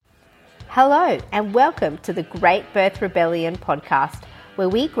Hello and welcome to the Great Birth Rebellion podcast, where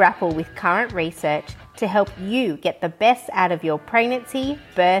we grapple with current research to help you get the best out of your pregnancy,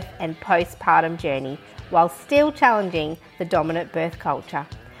 birth and postpartum journey while still challenging the dominant birth culture.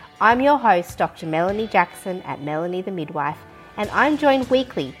 I'm your host, Dr. Melanie Jackson at Melanie the Midwife, and I'm joined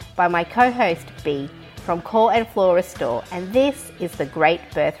weekly by my co-host B from Core and Flora Store, and this is the Great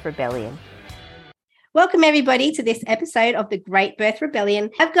Birth Rebellion. Welcome everybody to this episode of the Great Birth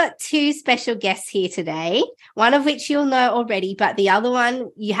Rebellion. I've got two special guests here today, one of which you'll know already, but the other one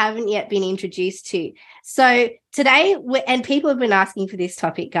you haven't yet been introduced to. So today, and people have been asking for this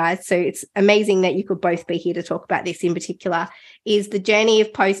topic, guys, so it's amazing that you could both be here to talk about this in particular, is the journey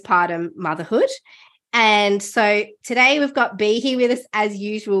of postpartum motherhood. And so today we've got B here with us as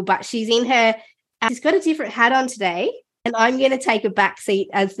usual, but she's got a different hat on today. And I'm going to take a back seat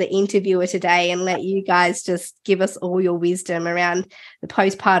as the interviewer today and let you guys just give us all your wisdom around the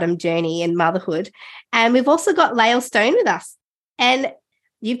postpartum journey and motherhood. And we've also got Lael Stone with us. And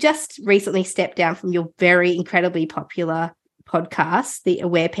you've just recently stepped down from your very incredibly popular podcast, the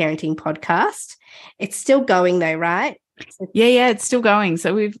Aware Parenting podcast. It's still going though, right? Yeah, it's still going.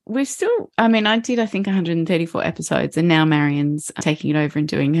 So we've still, I did, I think 134 episodes, and now Marion's taking it over and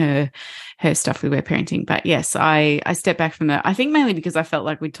doing her stuff with Aware Parenting. But yes, I stepped back from that. I think mainly because I felt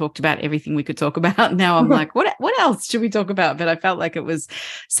like we talked about everything we could talk about. Now I'm like, what else should we talk about? But I felt like it was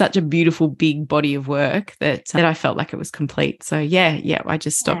such a beautiful, big body of work that I felt like it was complete. So yeah, I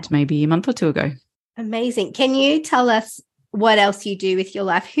just stopped maybe a month or two ago. Amazing. Can you tell us what else you do with your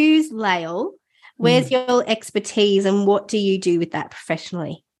life? Who's Lael? Where's your expertise and what do you do with that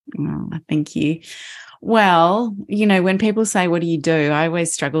professionally? Oh, thank you. Well, when people say, what do you do? I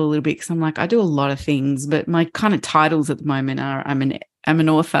always struggle a little bit because I'm like, I do a lot of things, but my kind of titles at the moment are I'm an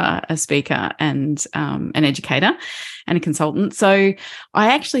author, a speaker, and an educator and a consultant. So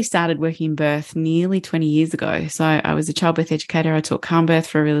I actually started working in birth nearly 20 years ago. So I was a childbirth educator. I taught calm birth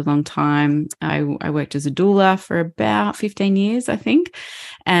for a really long time. I worked as a doula for about 15 years, I think.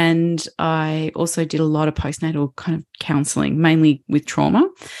 And I also did a lot of postnatal kind of counselling, mainly with trauma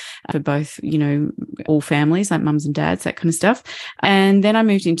for both, all families, like mums and dads, that kind of stuff. And then I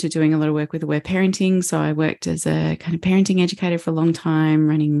moved into doing a lot of work with Aware Parenting. So I worked as a kind of parenting educator for a long time,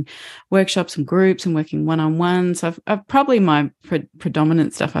 running workshops and groups and working one-on-one. So I've probably my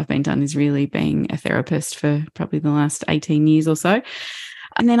predominant stuff I've been done is really being a therapist for probably the last 18 years or so.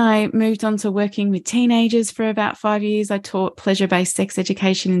 And then I moved on to working with teenagers for about 5 years. I taught pleasure-based sex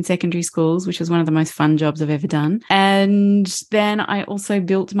education in secondary schools, which was one of the most fun jobs I've ever done. And then I also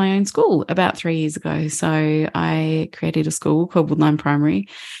built my own school about 3 years ago. So I created a school called Woodline Primary,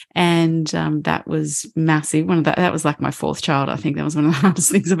 and that was massive. That was like my fourth child. I think that was one of the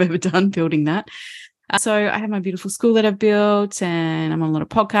hardest things I've ever done, building that. So I have my beautiful school that I've built, and I'm on a lot of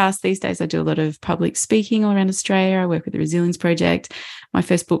podcasts. These days I do a lot of public speaking all around Australia. I work with the Resilience Project. My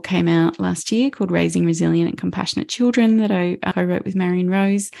first book came out last year called Raising Resilient and Compassionate Children that I wrote with Marion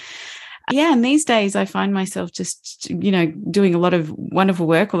Rose. Yeah, and these days I find myself just, doing a lot of wonderful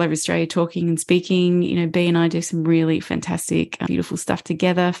work all over Australia, talking and speaking. B and I do some really fantastic, beautiful stuff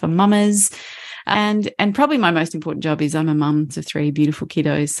together for mamas. And probably my most important job is I'm a mum to 3 beautiful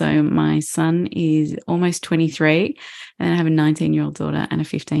kiddos. So my son is almost 23, and I have a 19-year-old daughter and a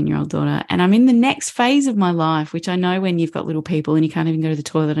 15-year-old daughter. And I'm in the next phase of my life, which I know when you've got little people and you can't even go to the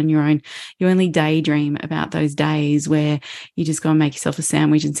toilet on your own, you only daydream about those days where you just go and make yourself a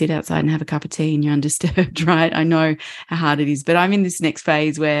sandwich and sit outside and have a cup of tea and you're undisturbed, right? I know how hard it is, but I'm in this next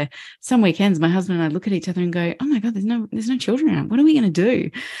phase where some weekends my husband and I look at each other and go, oh my God, there's no children around. What are we going to do?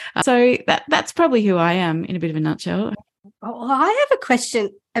 So that's probably who I am in a bit of a nutshell. Oh, I have a question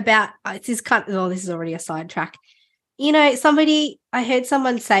about this is already a sidetrack. I heard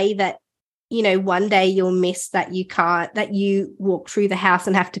someone say that, one day you'll miss that you walk through the house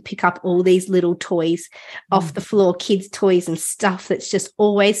and have to pick up all these little toys off the floor, kids' toys and stuff that's just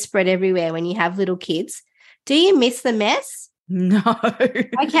always spread everywhere when you have little kids. Do you miss the mess? No.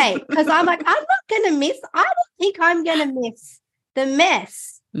 Okay, because I'm like, I don't think I'm going to miss the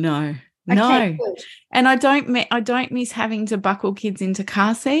mess. No. Okay, no. good. And I don't miss having to buckle kids into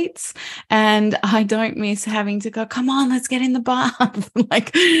car seats, and I don't miss having to go, come on, let's get in the bath.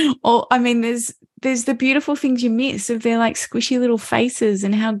 There's the beautiful things you miss of their like squishy little faces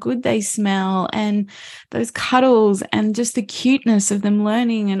and how good they smell and those cuddles and just the cuteness of them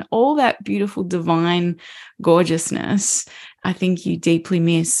learning and all that beautiful divine gorgeousness. I think you deeply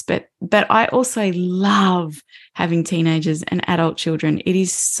miss, but I also love having teenagers and adult children. It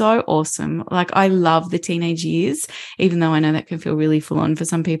is so awesome. Like, I love the teenage years, even though I know that can feel really full on for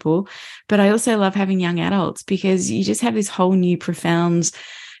some people, but I also love having young adults because you just have this whole new profound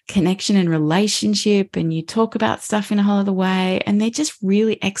connection and relationship, and you talk about stuff in a whole other way, and they're just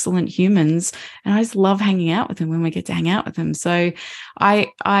really excellent humans, and I just love hanging out with them when we get to hang out with them. So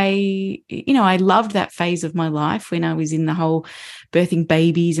I loved that phase of my life when I was in the whole birthing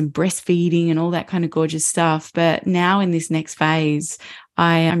babies and breastfeeding and all that kind of gorgeous stuff. But now in this next phase,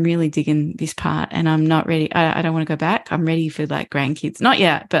 I'm really digging this part, and I'm not ready. I don't want to go back. I'm ready for like grandkids. Not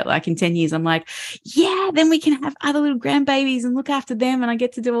yet, but like in 10 years, I'm like, yeah, then we can have other little grandbabies and look after them. And I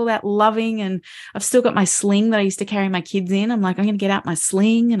get to do all that loving. And I've still got my sling that I used to carry my kids in. I'm like, I'm going to get out my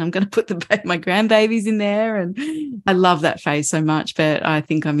sling and I'm going to put my grandbabies in there. And I love that phase so much. But I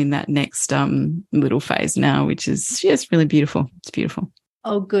think I'm in that next little phase now, which is just really beautiful. It's beautiful.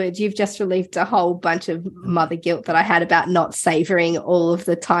 Oh, good. You've just relieved a whole bunch of mother guilt that I had about not savouring all of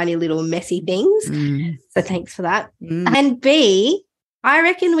the tiny little messy things. So thanks for that. And B, I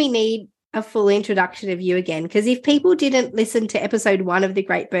reckon we need a full introduction of you again, because if people didn't listen to episode 1 of The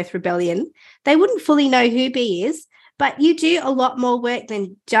Great Birth Rebellion, they wouldn't fully know who B is. But you do a lot more work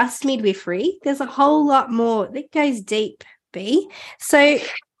than just midwifery. There's a whole lot more that goes deep, B. So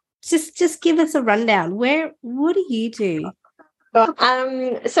just give us a rundown. What do you do? So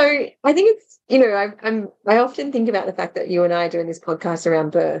I think it's, I often think about the fact that you and I are doing this podcast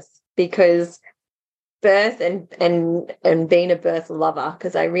around birth, because birth and being a birth lover,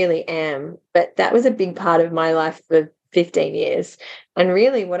 because I really am, but that was a big part of my life for 15 years. And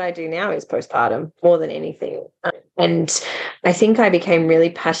really what I do now is postpartum more than anything. And I think I became really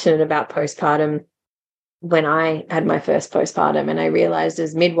passionate about postpartum when I had my first postpartum, and I realized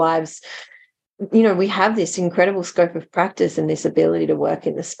as midwives, we have this incredible scope of practice and this ability to work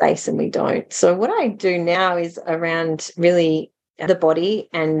in the space, and we don't. So what I do now is around really the body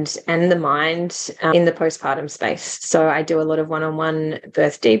and the mind in the postpartum space. So I do a lot of one-on-one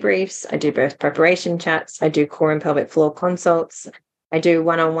birth debriefs. I do birth preparation chats. I do core and pelvic floor consults. I do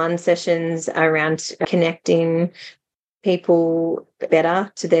one-on-one sessions around connecting people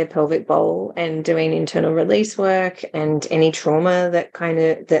better to their pelvic bowl and doing internal release work and any trauma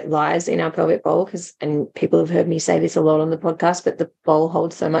that lies in our pelvic bowl, and people have heard me say this a lot on the podcast, but the bowl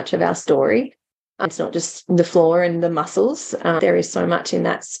holds so much of our story. It's not just the floor and the muscles. There is so much in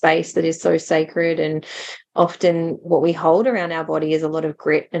that space that is so sacred, and often what we hold around our body is a lot of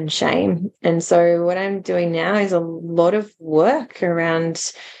grit and shame. And so what I'm doing now is a lot of work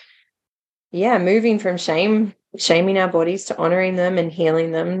around moving from shaming our bodies to honoring them and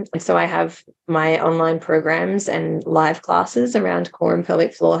healing them. And so I have my online programs and live classes around core and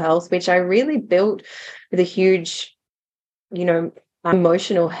pelvic floor health, which I really built with a huge,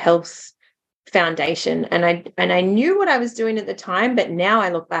 emotional health foundation. And I knew what I was doing at the time, but now I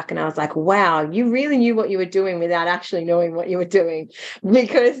look back and I was like, wow, you really knew what you were doing without actually knowing what you were doing,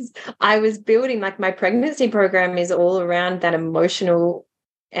 because I was building, like, my pregnancy program is all around that emotional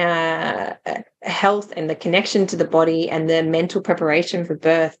health and the connection to the body and the mental preparation for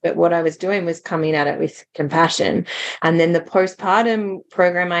birth. But what I was doing was coming at it with compassion. And then the postpartum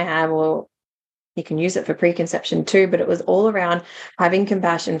program I have, or you can use it for preconception too, but it was all around having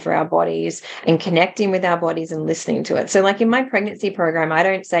compassion for our bodies and connecting with our bodies and listening to it. So like in my pregnancy program, I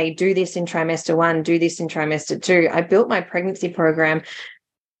don't say do this in trimester 1, do this in trimester 2. I built my pregnancy program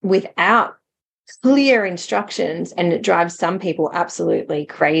without clear instructions, and it drives some people absolutely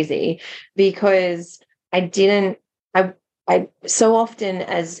crazy, because I so often,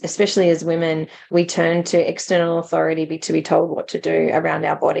 especially as women, we turn to external authority to be told what to do around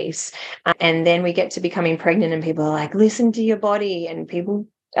our bodies. And then we get to becoming pregnant and people are like, listen to your body. And people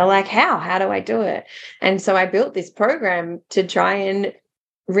are like, how do I do it? And so I built this program to try and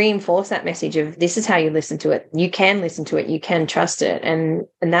reinforce that message of this is how you listen to it. You can listen to it. You can trust it. And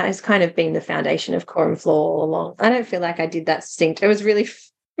that has kind of been the foundation of core and floor all along. I don't feel like I did that succinct. It was really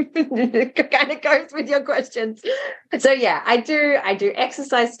it kind of goes with your questions. So yeah, I do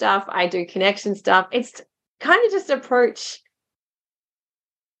exercise stuff. I do connection stuff. It's kind of just approach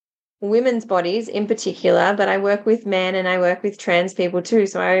women's bodies in particular, but I work with men and I work with trans people too.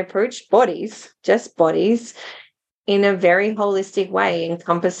 So I approach bodies, just bodies, in a very holistic way,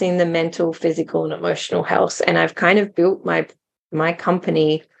 encompassing the mental, physical, and emotional health. And I've kind of built my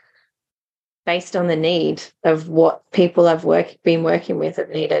company based on the need of what people I've been working with have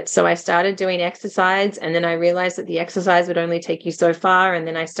needed. So I started doing exercise, and then I realized that the exercise would only take you so far. And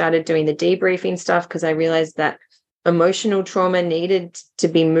then I started doing the debriefing stuff, because I realized that emotional trauma needed to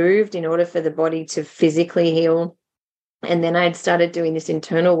be moved in order for the body to physically heal. And then I'd started doing this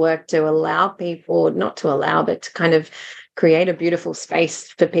internal work to allow people, not to allow, but to kind of create a beautiful space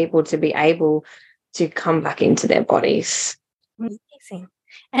for people to be able to come back into their bodies. Amazing.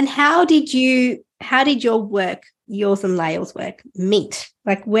 And how did your work yours and Lael's work meet?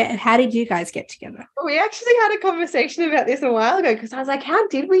 Like, how did you guys get together? We actually had a conversation about this a while ago because I was like, how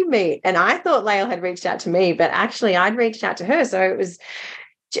did we meet? And I thought Lael had reached out to me, but actually I'd reached out to her. So it was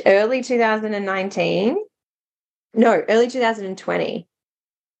early 2019. No, early 2020.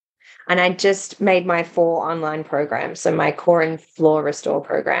 And I just made my 4 online programs, so my core and floor restore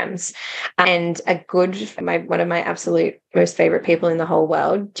programs. And one of my absolute most favorite people in the whole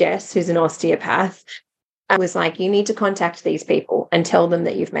world, Jess, who's an osteopath, I was like, you need to contact these people and tell them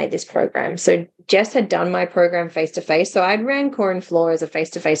that you've made this program. So Jess had done my program face-to-face. So I'd ran core and floor as a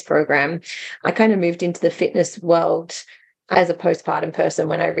face-to-face program. I kind of moved into the fitness world as a postpartum person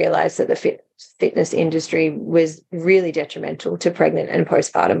when I realized that the fitness industry was really detrimental to pregnant and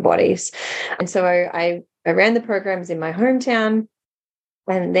postpartum bodies. And so I ran the programs in my hometown,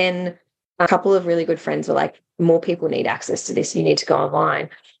 and then a couple of really good friends were like, more people need access to this. You need to go online.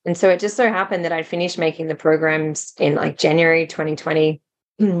 And so it just so happened that I finished making the programs in like January 2020,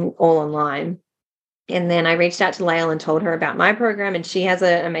 all online. And then I reached out to Lael and told her about my program, and she has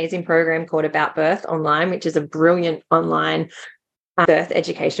an amazing program called About Birth Online, which is a brilliant online birth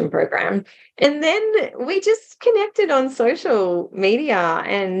education program. And then we just connected on social media,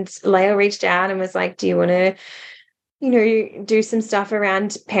 and Lael reached out and was like, do you want to, do some stuff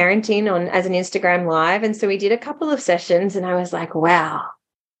around parenting as an Instagram live? And so we did a couple of sessions, and I was like, wow,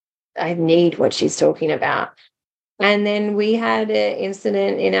 I need what she's talking about. And then we had an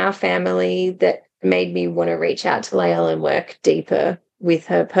incident in our family that made me want to reach out to Lael and work deeper with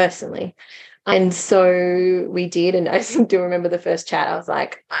her personally. And so we did. And I do remember the first chat, I was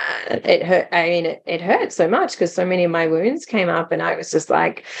like, it hurt. I mean, it hurt so much because so many of my wounds came up, and I was just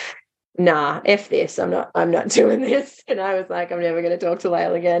like, nah, F this. I'm not doing this. And I was like, I'm never going to talk to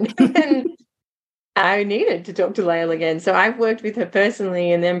Lael again. And I needed to talk to Lael again. So I've worked with her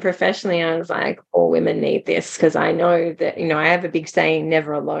personally, and then professionally, I was like, all women need this, because I know that, I have a big saying,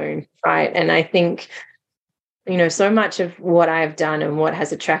 never alone, right? And I think, so much of what I've done and what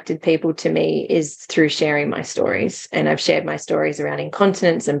has attracted people to me is through sharing my stories. And I've shared my stories around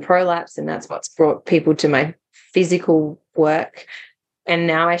incontinence and prolapse, and that's what's brought people to my physical work. And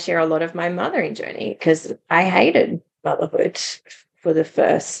now I share a lot of my mothering journey, because I hated motherhood.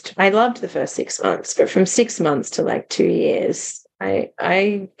 I loved the first 6 months, but from 6 months to like 2 years,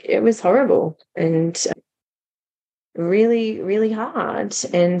 it was horrible and really, really hard.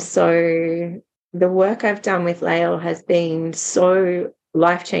 And so the work I've done with Lael has been so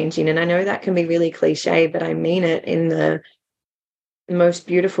life-changing. And I know that can be really cliche, but I mean it in the most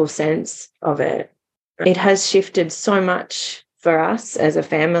beautiful sense of it. It has shifted so much for us as a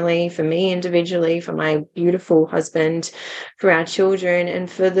family, for me individually, for my beautiful husband, for our children,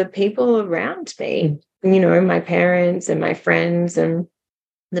 and for the people around me, my parents and my friends and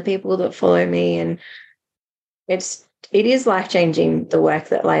the people that follow me. And it is life-changing, the work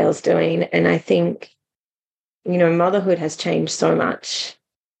that Lael's doing. And I think, motherhood has changed so much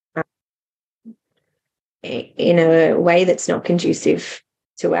in a way that's not conducive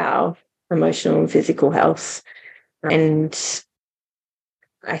to our emotional and physical health. And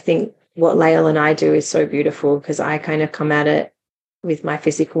I think what Lael and I do is so beautiful, because I kind of come at it with my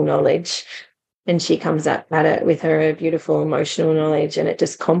physical knowledge, and she comes at it with her beautiful emotional knowledge, and it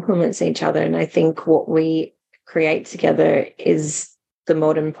just complements each other. And I think what we create together is the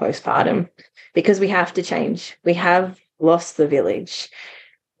modern postpartum, because we have to change. We have lost the village.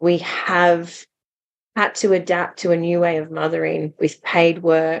 We have had to adapt to a new way of mothering with paid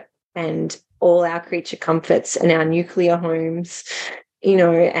work and all our creature comforts and our nuclear homes, and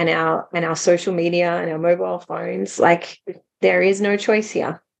our social media and our mobile phones. Like, there is no choice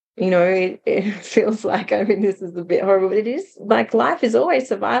here. It feels like, this is a bit horrible, but it is like, life is always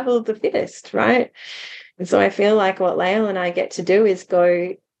survival of the fittest, right? And so I feel like what Lael and I get to do is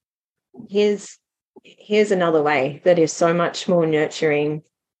go, here's another way that is so much more nurturing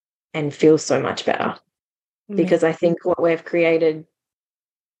and feels so much better. Mm. Because I think what we've created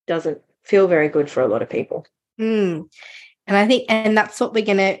doesn't feel very good for a lot of people. Mm. And I think, and that's what we're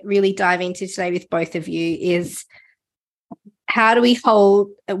going to really dive into today with both of you, is how do we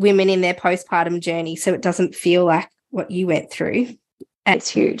hold women in their postpartum journey so it doesn't feel like what you went through? And it's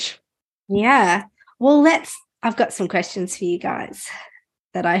huge. Yeah. Well, I've got some questions for you guys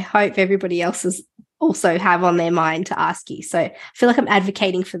that I hope everybody else is also have on their mind to ask you. So I feel like I'm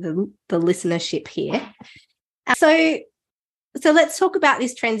advocating for the listenership here. So let's talk about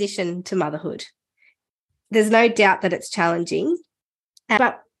this transition to motherhood. There's no doubt that it's challenging,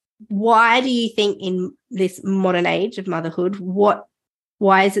 but why do you think in this modern age of motherhood,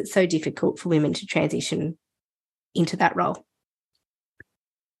 why is it so difficult for women to transition into that role?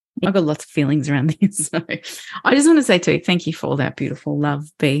 I've got lots of feelings around this. So I just want to say too, thank you for all that beautiful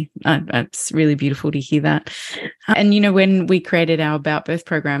love, B. It's really beautiful to hear that. And, when we created our About Birth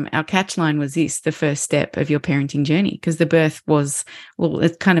program, our catch line was this: the first step of your parenting journey, because the birth was, well,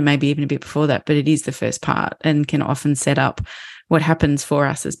 it's kind of maybe even a bit before that, but it is the first part and can often set up what happens for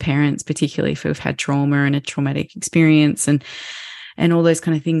us as parents, particularly if we've had trauma and a traumatic experience, and all those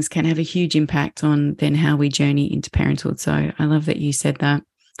kind of things can have a huge impact on then how we journey into parenthood. So I love that you said that.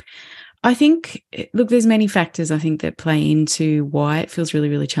 I think, look, there's many factors I think that play into why it feels really,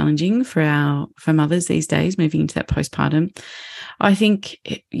 really challenging for mothers these days moving into that postpartum. I think,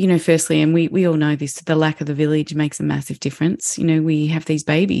 firstly, and we all know this, the lack of the village makes a massive difference. We have these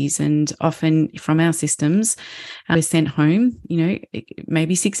babies and often from our systems, we're sent home,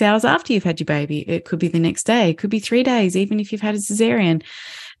 maybe 6 hours after you've had your baby. It could be the next day. It could be 3 days, even if you've had a cesarean,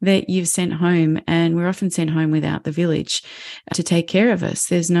 that you've sent home, and we're often sent home without the village to take care of us.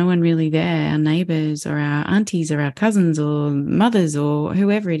 There's no one really there, our neighbours or our aunties or our cousins or mothers or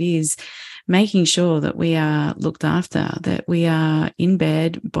whoever it is, making sure that we are looked after, that we are in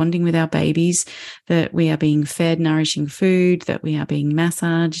bed bonding with our babies, that we are being fed nourishing food, that we are being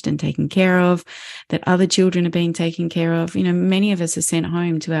massaged and taken care of, that other children are being taken care of. Many of us are sent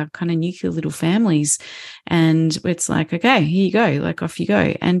home to our kind of nuclear little families, and it's like, okay, here you go, like off you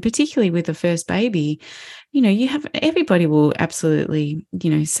go. And particularly with the first baby, everybody will absolutely,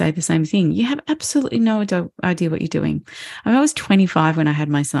 say the same thing. You have absolutely no idea what you're doing. I was 25 when I had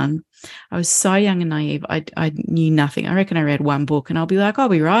my son. I was so young and naive. I knew nothing. I reckon I read one book and I'll be like, I'll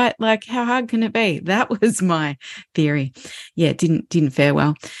be right. Like, how hard can it be? That was my theory. Yeah, it didn't fare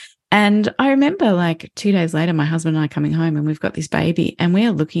well. And I remember like 2 days later, my husband and I coming home, and we've got this baby, and we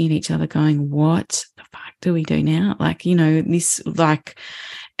are looking at each other going, what the fuck do we do now? Like, this like,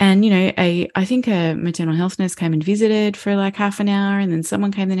 and, I think a maternal health nurse came and visited for like half an hour, and then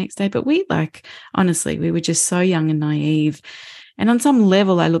someone came the next day. But we honestly, we were just so young and naive. And on some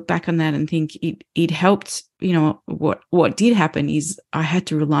level, I look back on that and think it helped. What did happen is I had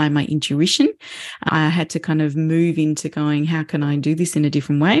to rely on my intuition. I had to kind of move into going, how can I do this in a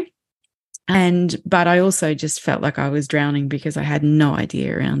different way? But I also just felt like I was drowning because I had no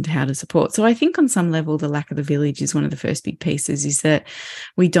idea around how to support. So I think on some level, the lack of the village is one of the first big pieces, is that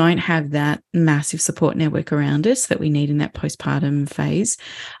we don't have that massive support network around us that we need in that postpartum phase.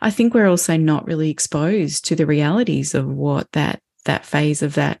 I think we're also not really exposed to the realities of what that phase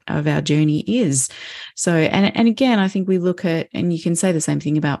of our journey is. So, and again, I think we look at, and you can say the same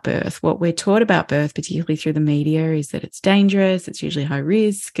thing about birth. What we're taught about birth, particularly through the media, is that it's dangerous, it's usually high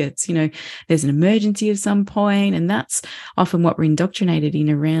risk, it's, there's an emergency at some point, and that's often what we're indoctrinated in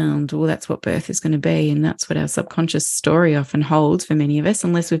around, well, that's what birth is going to be, and that's what our subconscious story often holds for many of us,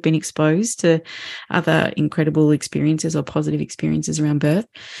 unless we've been exposed to other incredible experiences or positive experiences around birth.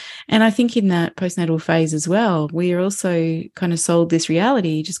 And I think in that postnatal phase as well, we are also kind of sold this reality.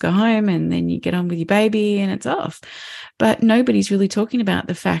 You just go home and then you get on with your baby and it's off. But nobody's really talking about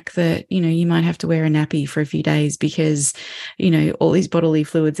the fact that, you might have to wear a nappy for a few days because, all these bodily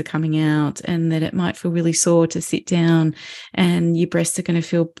fluids are coming out, and that it might feel really sore to sit down, and your breasts are going to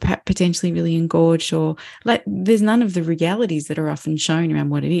feel potentially really engorged, or like there's none of the realities that are often shown around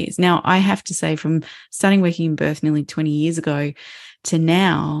what it is. Now, I have to say, from starting working in birth nearly 20 years ago to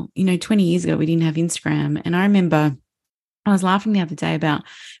now, 20 years ago, we didn't have Instagram. And I remember I was laughing the other day about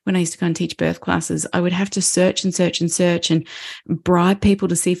when I used to go and teach birth classes, I would have to search and bribe people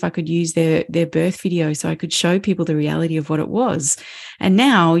to see if I could use their birth video so I could show people the reality of what it was. And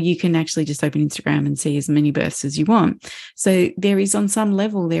now you can actually just open Instagram and see as many births as you want. So there is, on some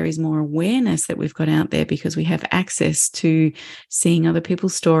level, there is more awareness that we've got out there because we have access to seeing other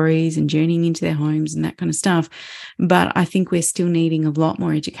people's stories and journeying into their homes and that kind of stuff. But I think we're still needing a lot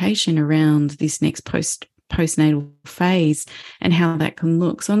more education around this next postnatal phase and how that can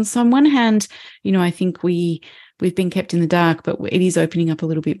look. So on one hand, I think we've been kept in the dark, but it is opening up a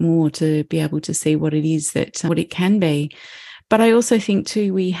little bit more to be able to see what it is what it can be. But I also think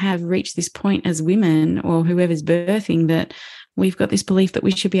too, we have reached this point as women or whoever's birthing that we've got this belief that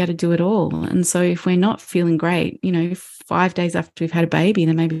we should be able to do it all. And so if we're not feeling great, 5 days after we've had a baby,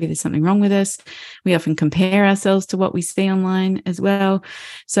 then maybe there's something wrong with us. We often compare ourselves to what we see online as well.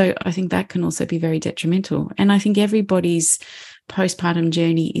 So I think that can also be very detrimental. And I think everybody's postpartum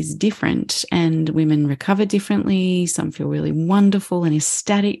journey is different, and women recover differently. Some feel really wonderful and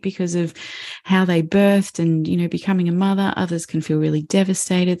ecstatic because of how they birthed and, becoming a mother. Others can feel really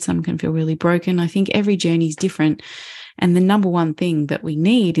devastated. Some can feel really broken. I think every journey is different. And the number one thing that we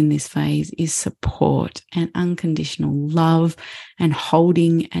need in this phase is support and unconditional love and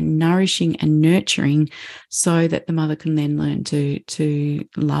holding and nourishing and nurturing, so that the mother can then learn to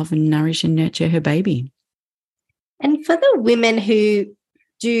love and nourish and nurture her baby. And for the women who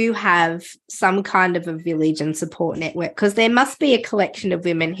do have some kind of a village and support network, because there must be a collection of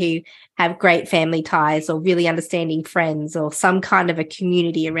women who have great family ties or really understanding friends or some kind of a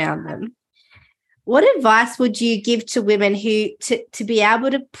community around them, what advice would you give to women who to be able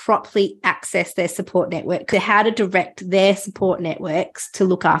to properly access their support network, to how to direct their support networks to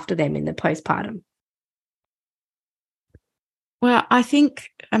look after them in the postpartum? Well, I think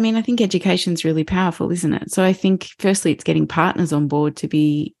education is really powerful, isn't it? So I think firstly, it's getting partners on board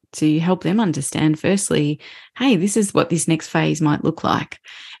to help them understand, firstly, hey, this is what this next phase might look like.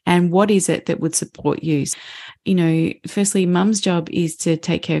 And what is it that would support you? You know, firstly, mum's job is to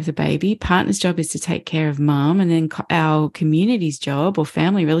take care of the baby. Partner's job is to take care of mum. And then our community's job or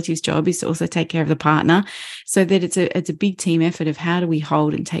family relatives' job is to also take care of the partner, so that it's a big team effort of how do we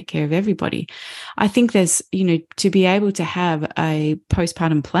hold and take care of everybody. I think there's, you know, to be able to have a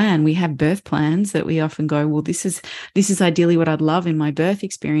postpartum plan, we have birth plans that we often go, well, this is ideally what I'd love in my birth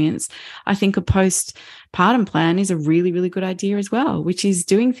experience. I think a postpartum plan is a really, really good idea as well, which is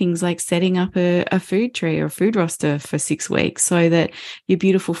doing things like setting up a food tree or a food roster for 6 weeks, so that your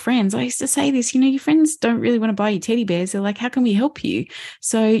beautiful friends, I used to say this, you know, your friends don't really want to buy you teddy bears. They're like, how can we help you?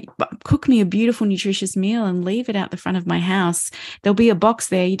 So cook me a beautiful, nutritious meal and leave it out the front of my house. There'll be a box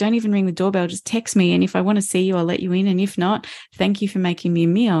there. You don't even ring the doorbell, just text me. And if I want to see you, I'll let you in. And if not, thank you for making me a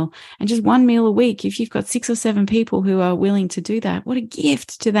meal. And just one meal a week. If you've got 6 or 7 people who are willing to do that, what a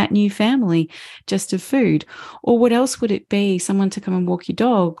gift to that new family, just of food. Or what else would it be? Someone to come and walk your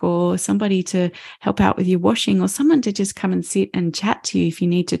dog, or somebody to help out with your washing, or someone to just come and sit and chat to you if you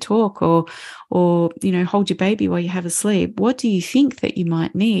need to talk, or you know, hold your baby while you have a sleep. What do you think that you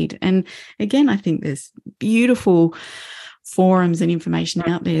might need? And again, I think there's beautiful forums and information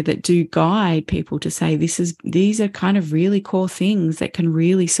out there that do guide people to say these are kind of really core things that can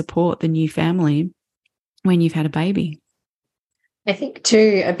really support the new family when you've had a baby. I think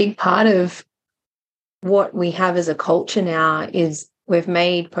too, a big part of what we have as a culture now is we've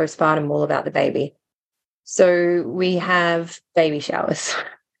made postpartum all about the baby. So we have baby showers.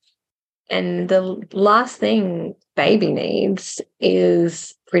 And the last thing baby needs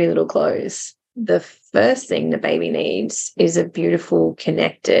is pretty little clothes. The first thing the baby needs is a beautiful,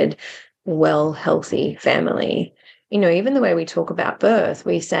 connected, well, healthy family. You know, even the way we talk about birth,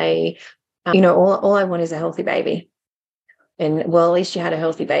 we say, you know, all I want is a healthy baby. And, well, at least you had a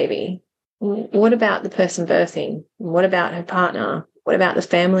healthy baby. What about the person birthing? What about her partner? What about the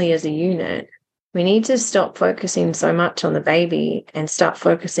family as a unit? We need to stop focusing so much on the baby and start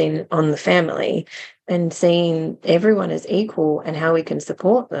focusing on the family and seeing everyone as equal and how we can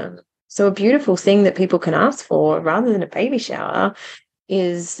support them. So a beautiful thing that people can ask for rather than a baby shower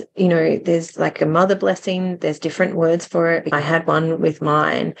is, you know, there's like a mother blessing. There's different words for it. I had one with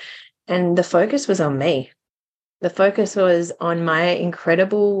mine, and the focus was on me. The focus was on my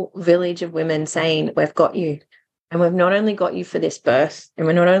incredible village of women saying, we've got you. And we've not only got you for this birth, and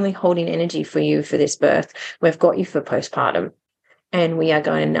we're not only holding energy for you for this birth, we've got you for postpartum. And we are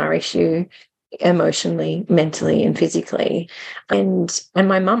going to nourish you emotionally, mentally, and physically. And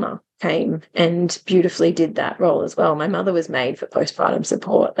my mama came and beautifully did that role as well. My mother was made for postpartum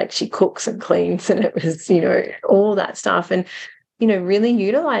support. Like, she cooks and cleans, and it was, you know, all that stuff. And, you know, really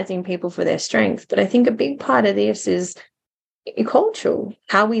utilizing people for their strength. But I think a big part of this is cultural,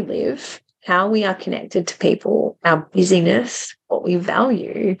 how we live, how we are connected to people, our busyness, what we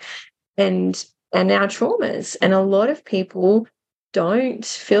value, and our traumas. And a lot of people don't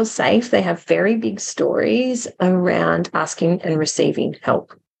feel safe. They have very big stories around asking and receiving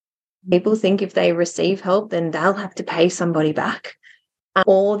help. People think if they receive help, then they'll have to pay somebody back.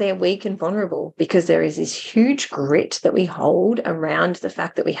 Or they're weak and vulnerable, because there is this huge grit that we hold around the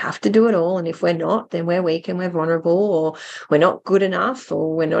fact that we have to do it all. And if we're not, then we're weak and we're vulnerable, or we're not good enough,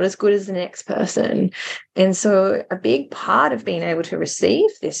 or we're not as good as the next person. And so a big part of being able to receive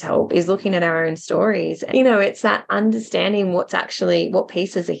this help is looking at our own stories. You know, it's that understanding what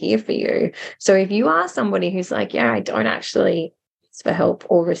pieces are here for you. So if you are somebody who's like, yeah, I don't actually ask for help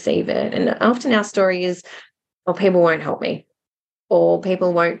or receive it. And often our story is, well, people won't help me. Or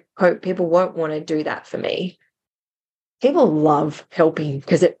people won't want to do that for me. People love helping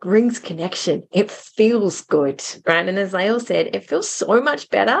because it brings connection. It feels good, right? And as Lael said, it feels so much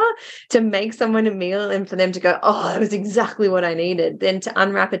better to make someone a meal and for them to go, oh, that was exactly what I needed, than to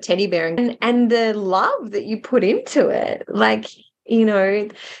unwrap a teddy bear and the love that you put into it. Like, you know,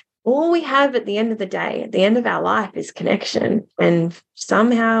 all we have at the end of the day, at the end of our life, is connection. And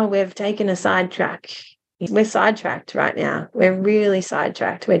somehow we've taken a sidetrack. We're sidetracked right now. We're really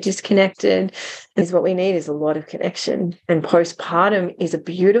sidetracked. We're disconnected. And what we need is a lot of connection. And postpartum is a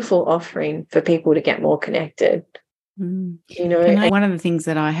beautiful offering for people to get more connected. You know, one of the things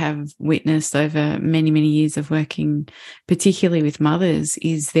that I have witnessed over many, many years of working, particularly with mothers,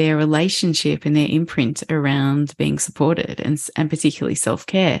 is their relationship and their imprint around being supported and particularly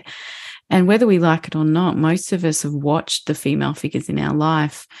self-care. And whether we like it or not, most of us have watched the female figures in our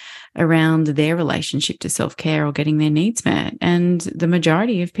life around their relationship to self-care or getting their needs met. And the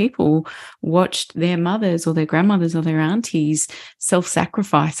majority of people watched their mothers or their grandmothers or their aunties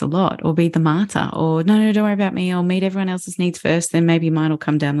self-sacrifice a lot, or be the martyr, or no, don't worry about me. I'll meet everyone else's needs first, then maybe mine will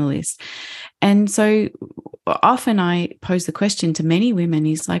come down the list. And so often I pose the question to many women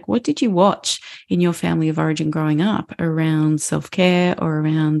is like, what did you watch in your family of origin growing up around self-care or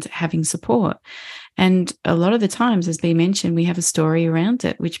around having support? And a lot of the times, as Bea mentioned, we have a story around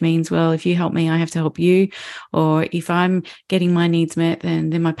it, which means, well, if you help me, I have to help you. Or if I'm getting my needs met,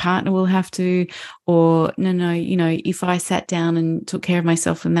 then my partner will have to. Or no, if I sat down and took care of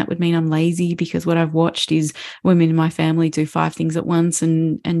myself, then that would mean I'm lazy, because what I've watched is women in my family do 5 things at once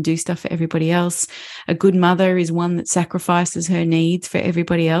and do stuff for everybody else. A good mother is one that sacrifices her needs for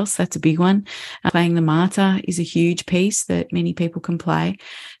everybody else. That's a big one. Playing the martyr is a huge piece that many people can play.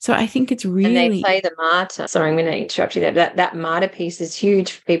 So I think it's really... And they play the martyr. Sorry, I'm going to interrupt you there. That martyr piece is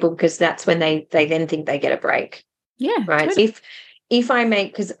huge for people, because that's when they then think they get a break. Yeah. Right. Totally. So if I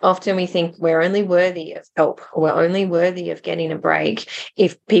make, because often we think we're only worthy of help, or we're only worthy of getting a break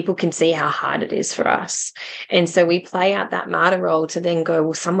if people can see how hard it is for us. And so we play out that martyr role to then go,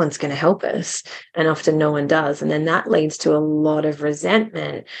 well, someone's going to help us. And often no one does. And then that leads to a lot of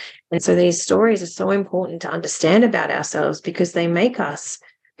resentment. And so these stories are so important to understand about ourselves, because they make us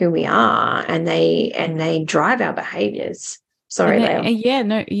who we are, and they drive our behaviors. Sorry, Lael. Yeah,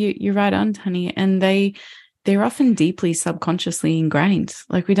 no, you're right on, honey. And they're often deeply subconsciously ingrained.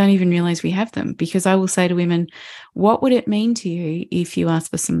 Like, we don't even realize we have them, because I will say to women, what would it mean to you if you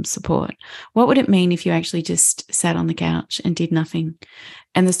asked for some support? What would it mean if you actually just sat on the couch and did nothing?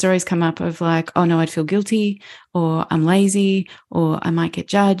 And the stories come up of like, oh no, I'd feel guilty, or I'm lazy, or I might get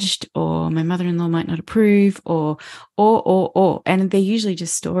judged, or my mother-in-law might not approve, or. And they're usually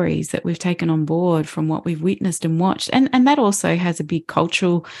just stories that we've taken on board from what we've witnessed and watched. And that also has a big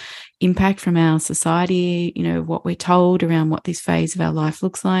cultural impact from our society, what we're told around what this phase of our life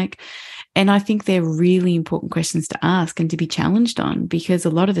looks like. And I think they're really important questions to ask and to be challenged on, because a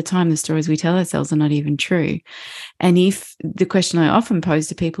lot of the time the stories we tell ourselves are not even true. And if the question I often pose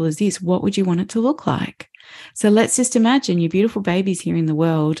to people is this, what would you want it to look like? So let's just imagine your beautiful baby's here in the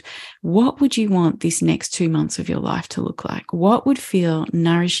world. What would you want this next 2 months of your life to look like? What would feel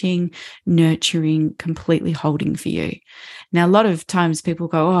nourishing, nurturing, completely holding for you? Now, a lot of times people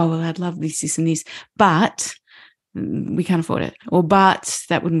go, oh, well, I'd love this, and this, but we can't afford it, or but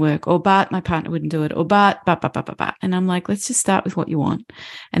that wouldn't work, or but my partner wouldn't do it, or but. And I'm like, let's just start with what you want,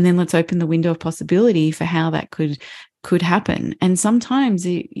 and then let's open the window of possibility for how that could happen. And sometimes,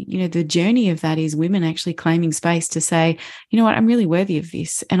 the journey of that is women actually claiming space to say, you know what, I'm really worthy of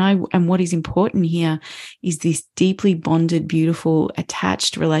this. And what is important here is this deeply bonded, beautiful,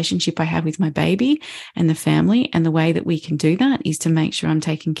 attached relationship I have with my baby and the family. And the way that we can do that is to make sure I'm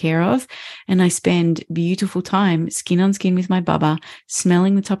taken care of. And I spend beautiful time skin on skin with my bubba,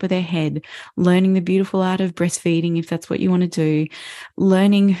 smelling the top of their head, learning the beautiful art of breastfeeding, if that's what you want to do,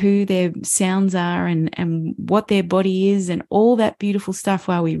 learning who their sounds are and what their body is, and all that beautiful stuff,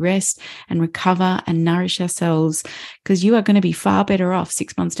 while we rest and recover and nourish ourselves. Because you are going to be far better off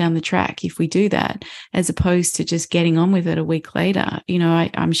 6 months down the track if we do that, as opposed to just getting on with it a week later.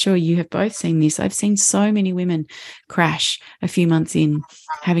 I'm sure you have both seen this. I've seen so many women crash a few months in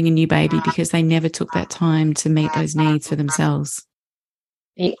having a new baby because they never took that time to meet those needs for themselves.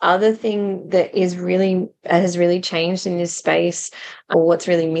 The other thing that has really changed in this space, or what's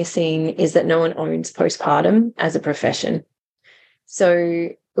really missing, is that no one owns postpartum as a profession. So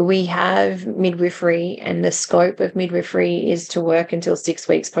we have midwifery, and the scope of midwifery is to work until 6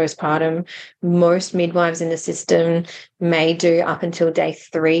 weeks postpartum. Most midwives in the system may do up until day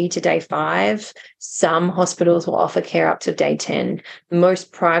 3 to day 5. Some hospitals will offer care up to day 10.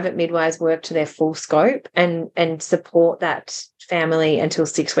 Most private midwives work to their full scope and support that family until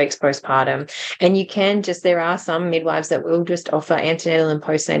 6 weeks postpartum. And there are some midwives that will just offer antenatal and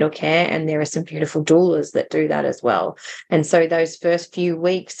postnatal care, and there are some beautiful doulas that do that as well. And so those first few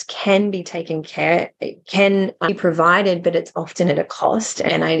weeks can be taken care, can be provided, but it's often at a cost.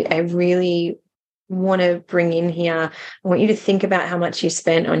 And I really want to bring in here, I want you to think about how much you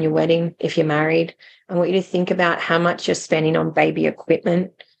spent on your wedding if you're married. I want you to think about how much you're spending on baby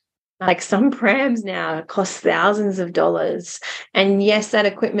equipment. Like some prams now cost thousands of dollars. And yes, that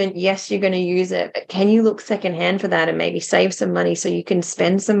equipment, yes, you're going to use it, but can you look secondhand for that and maybe save some money so you can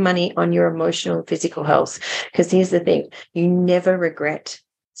spend some money on your emotional and physical health? Because here's the thing, you never regret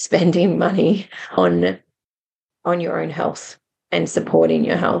spending money on your own health and supporting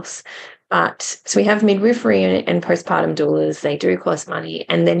your health. But so we have midwifery and postpartum doulas. They do cost money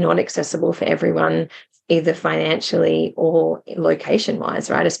and they're not accessible for everyone, either financially or location-wise,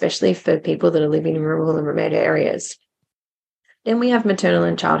 right? Especially for people that are living in rural and remote areas. Then we have maternal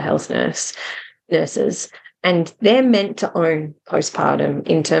and child health nurses, and they're meant to own postpartum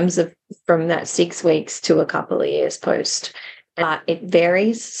in terms of from that 6 weeks to a couple of years post. It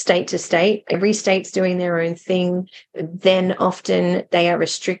varies state to state. Every state's doing their own thing. Then often they are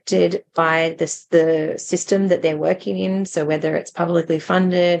restricted by the system that they're working in. So whether it's publicly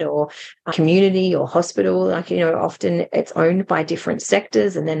funded or community or hospital, often it's owned by different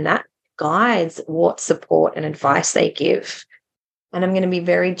sectors, and then that guides what support and advice they give. And I'm going to be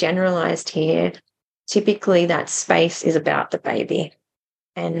very generalized here. Typically, that space is about the baby.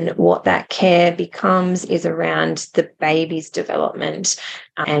 And what that care becomes is around the baby's development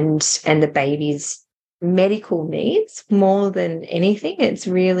and the baby's medical needs more than anything. It's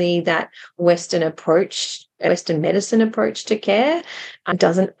really that Western medicine approach to care. It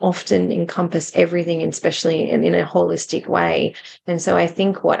doesn't often encompass everything, especially in a holistic way. And so I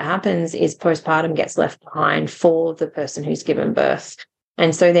think what happens is postpartum gets left behind for the person who's given birth.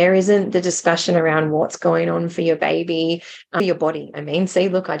 And so there isn't the discussion around what's going on for your baby, for your body. See,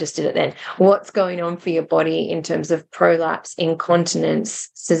 look, I just did it then. What's going on for your body in terms of prolapse, incontinence,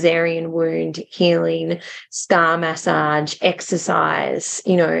 cesarean wound, healing, scar massage, exercise,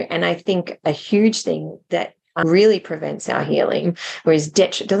 and I think a huge thing that really prevents our healing, whereas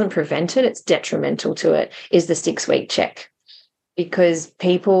doesn't prevent it, it's detrimental to it, is the 6-week check. Because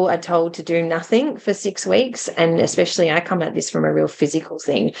people are told to do nothing for 6 weeks. And especially I come at this from a real physical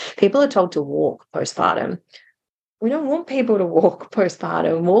thing. People are told to walk postpartum. We don't want people to walk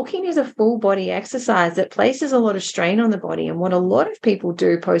postpartum. Walking is a full body exercise that places a lot of strain on the body. And what a lot of people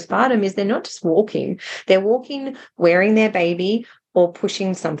do postpartum is they're not just walking. They're walking, wearing their baby or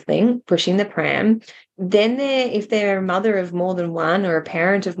pushing the pram. Then if they're a mother of more than one or a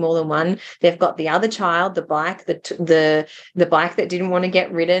parent of more than one, they've got the other child, the bike, the bike that didn't want to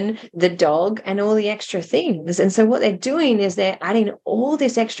get ridden, the dog, and all the extra things. And so what they're doing is they're adding all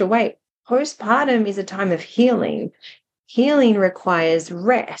this extra weight. Postpartum is a time of healing. Healing requires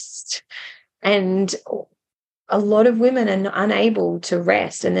rest. And a lot of women are unable to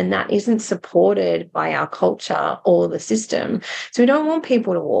rest, and then that isn't supported by our culture or the system. So we don't want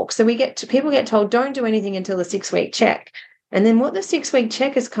people to walk. So people get told, don't do anything until the 6-week check. And then what the 6-week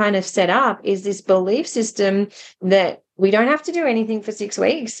check is kind of set up is this belief system that we don't have to do anything for 6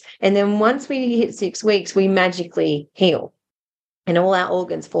 weeks. And then once we hit 6 weeks, we magically heal and all our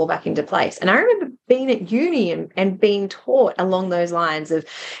organs fall back into place. And I remember being at uni and being taught along those lines of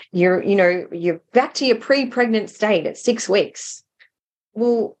you're back to your pre-pregnant state at 6 weeks.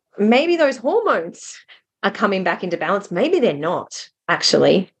 Well, maybe those hormones are coming back into balance. Maybe they're not,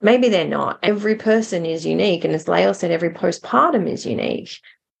 actually. Maybe they're not. Every person is unique. And as Lael said, every postpartum is unique.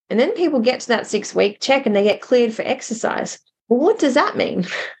 And then people get to that 6-week check and they get cleared for exercise. Well, what does that mean?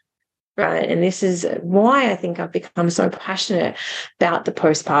 Right. And this is why I think I've become so passionate about the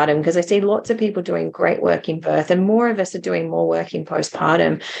postpartum, because I see lots of people doing great work in birth and more of us are doing more work in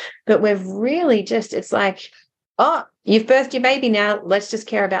postpartum. But we've really it's like, oh, you've birthed your baby now, let's just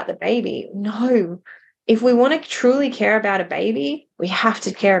care about the baby. No. If we want to truly care about a baby, we have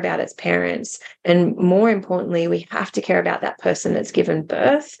to care about its parents. And more importantly, we have to care about that person that's given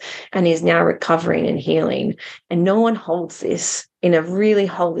birth and is now recovering and healing. And no one holds this in a really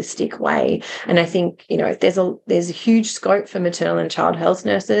holistic way. And I think, there's a huge scope for maternal and child health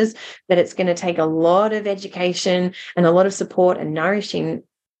nurses, that it's going to take a lot of education and a lot of support and nourishing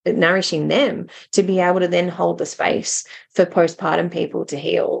them to be able to then hold the space for postpartum people to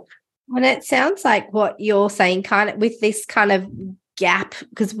heal. And it sounds like what you're saying kind of with this kind of gap,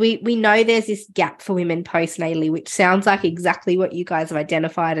 because we know there's this gap for women postnatally, which sounds like exactly what you guys have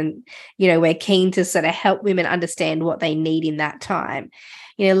identified. And, we're keen to sort of help women understand what they need in that time.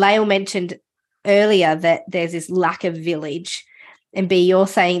 Lael mentioned earlier that there's this lack of village. And B, you're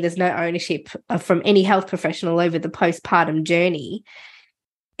saying there's no ownership from any health professional over the postpartum journey.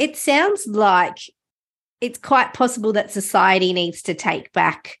 It sounds like it's quite possible that society needs to take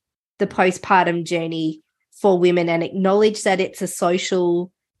back the postpartum journey for women and acknowledge that it's a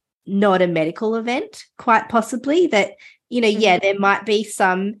social not a medical event, quite possibly, that, yeah, there might be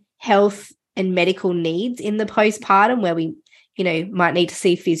some health and medical needs in the postpartum where we, might need to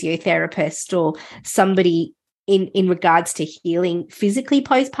see a physiotherapist or somebody in regards to healing physically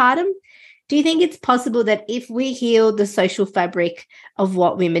postpartum. Do you think it's possible that if we heal the social fabric of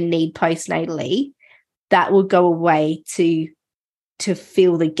what women need postnatally, that will go away to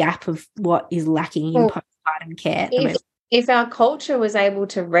fill the gap of what is lacking in postpartum care at the moment? If our culture was able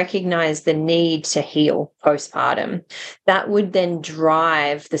to recognize the need to heal postpartum, that would then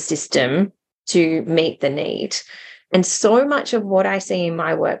drive the system to meet the need. And so much of what I see in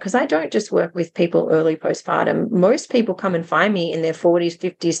my work, because I don't just work with people early postpartum, most people come and find me in their 40s,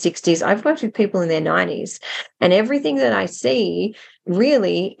 50s, 60s. I've worked with people in their 90s. And everything that I see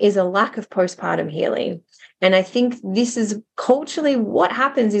really is a lack of postpartum healing. And I think this is culturally what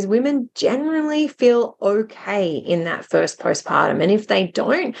happens is women generally feel okay in that first postpartum. And if they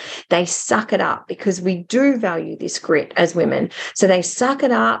don't, they suck it up, because we do value this grit as women. So they suck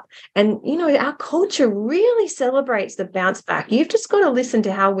it up. And, our culture really celebrates the bounce back. You've just got to listen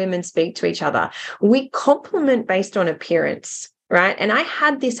to how women speak to each other. We compliment based on appearance. Right. And I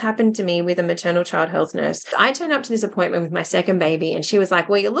had this happen to me with a maternal child health nurse. I turned up to this appointment with my second baby and she was like,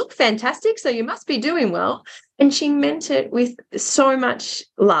 well, you look fantastic, so you must be doing well. And she meant it with so much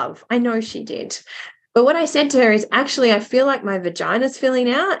love. I know she did. But what I said to her is, actually, I feel like my vagina's filling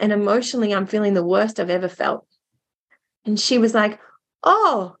out and emotionally I'm feeling the worst I've ever felt. And she was like,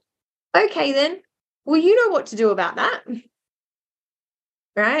 oh, okay, then. Well, you know what to do about that.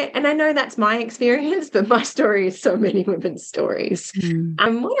 Right. And I know that's my experience, but my story is so many women's stories.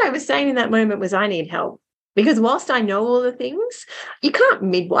 And what I was saying in that moment was, I need help, because whilst I know all the things, you can't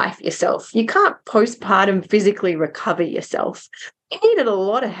midwife yourself. You can't postpartum physically recover yourself. You needed a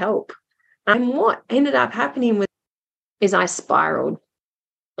lot of help. And what ended up happening is I spiraled.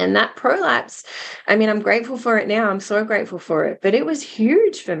 And that prolapse, I mean, I'm grateful for it now. I'm so grateful for it. But it was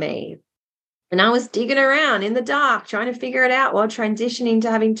huge for me. And I was digging around in the dark, trying to figure it out while transitioning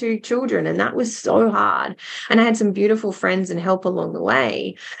to having 2 children. And that was so hard. And I had some beautiful friends and help along the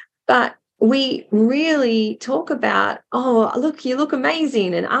way. But we really talk about, oh, look, you look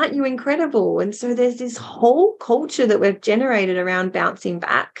amazing. And aren't you incredible? And so there's this whole culture that we've generated around bouncing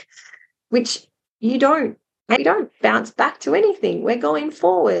back, which you don't bounce back to anything. We're going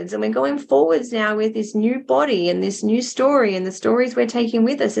forwards, and we're going forwards now with this new body and this new story and the stories we're taking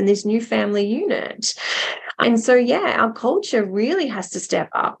with us and this new family unit. And so, yeah, our culture really has to step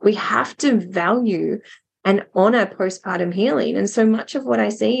up. We have to value and honor postpartum healing. And so much of what I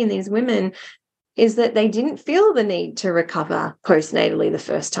see in these women is that they didn't feel the need to recover postnatally the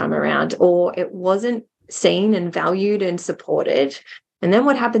first time around, or it wasn't seen and valued and supported. And then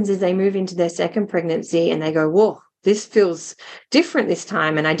what happens is they move into their second pregnancy and they go, whoa, this feels different this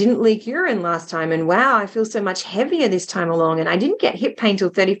time. And I didn't leak urine last time. And wow, I feel so much heavier this time along. And I didn't get hip pain till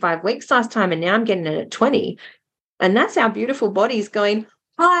 35 weeks last time. And now I'm getting it at 20. And that's our beautiful bodies going,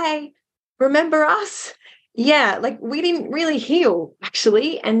 hi, remember us? Yeah, like we didn't really heal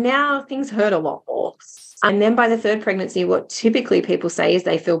actually. And now things hurt a lot more. And then by the third pregnancy, what typically people say is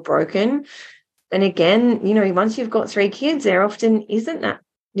they feel broken. And again, once you've got 3 kids, there often isn't that,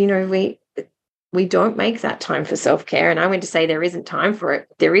 we don't make that time for self-care. And I went to say there isn't time for it.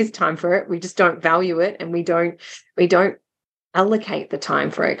 There is time for it. We just don't value it. And we don't allocate the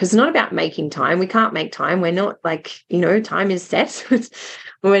time for it, because it's not about making time. We can't make time. We're not like, time is set.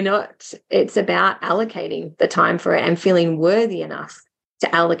 We're not, it's about allocating the time for it and feeling worthy enough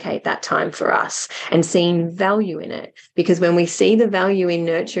to allocate that time for us and seeing value in it. Because when we see the value in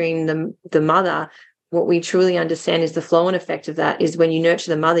nurturing the mother, what we truly understand is the flow-on effect of that is when you nurture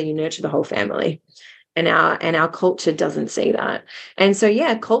the mother, you nurture the whole family. And our culture doesn't see that. And so,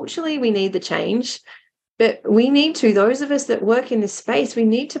 yeah, culturally we need the change, but we need to, those of us that work in this space, we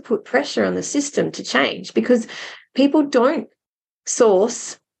need to put pressure on the system to change, because people don't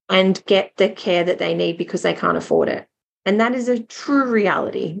source and get the care that they need because they can't afford it. And that is a true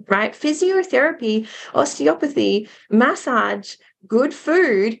reality, right? Physiotherapy, osteopathy, massage, good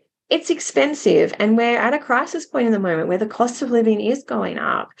food, it's expensive. And we're at a crisis point in the moment where the cost of living is going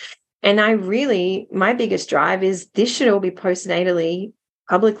up. And my biggest drive is this should all be postnatally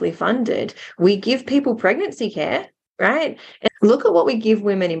publicly funded. We give people pregnancy care, right? And look at what we give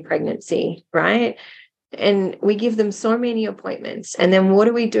women in pregnancy, right? And we give them so many appointments. And then what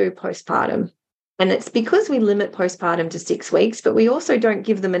do we do postpartum? And it's because we limit postpartum to 6 weeks, but we also don't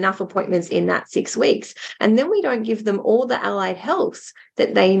give them enough appointments in that 6 weeks. And then we don't give them all the allied health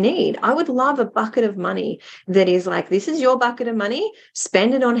that they need. I would love a bucket of money that is like, this is your bucket of money,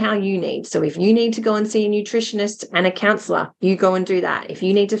 spend it on how you need. So if you need to go and see a nutritionist and a counselor, you go and do that. If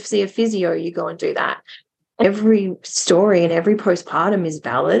you need to see a physio, you go and do that. Every story and every postpartum is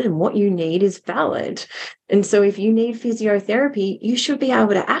valid, and what you need is valid. And so if you need physiotherapy, you should be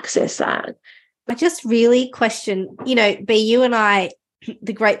able to access that. I just really question, you and I,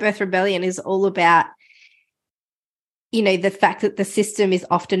 the Great Birth Rebellion is all about, the fact that the system is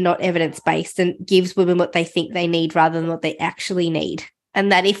often not evidence-based and gives women what they think they need rather than what they actually need.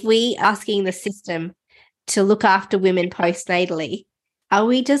 And that if we asking the system to look after women postnatally, are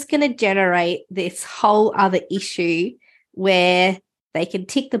we just going to generate this whole other issue where they can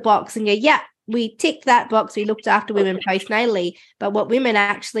tick the box and go, yeah, we ticked that box, we looked after women postnatally, but what women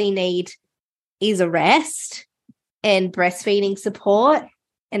actually need is a rest and breastfeeding support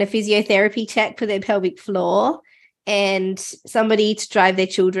and a physiotherapy check for their pelvic floor and somebody to drive their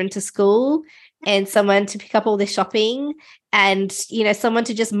children to school and someone to pick up all their shopping and, someone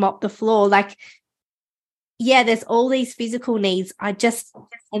to just mop the floor. Like, yeah, there's all these physical needs.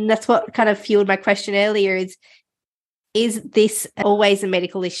 And that's what kind of fueled my question earlier is this always a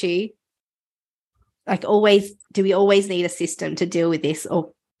medical issue? Like do we always need a system to deal with this?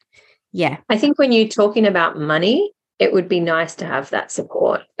 Or, yeah. I think when you're talking about money, it would be nice to have that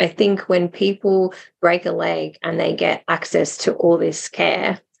support. I think when people break a leg and they get access to all this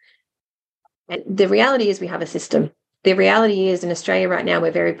care, and the reality is we have a system. The reality is in Australia right now,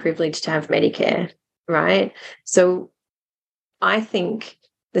 we're very privileged to have Medicare, right? So I think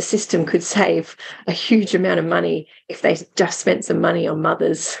the system could save a huge amount of money if they just spent some money on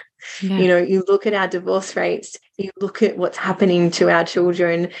mothers. Yeah. You look at our divorce rates, you look at what's happening to our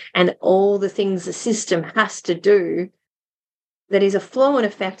children and all the things the system has to do that is a flow and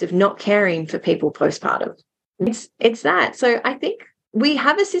effect of not caring for people postpartum. It's that. So I think we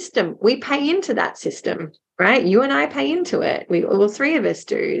have a system. We pay into that system, right? You and I pay into it. All three of us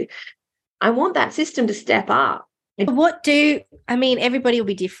do. I want that system to step up. Everybody will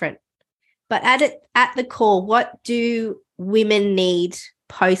be different, but at the core, what do women need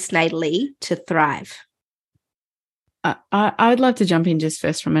postnatally to thrive? I would love to jump in just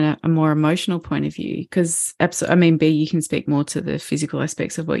first from a more emotional point of view, because B, you can speak more to the physical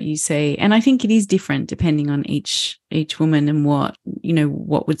aspects of what you see, and I think it is different depending on each woman and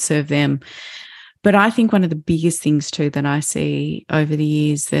what would serve them. But I think one of the biggest things too that I see over the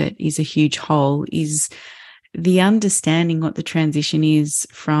years that is a huge hole is the understanding what the transition is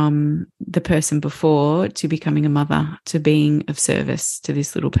from the person before to becoming a mother, to being of service to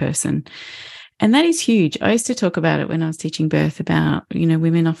this little person. And that is huge. I used to talk about it when I was teaching birth about,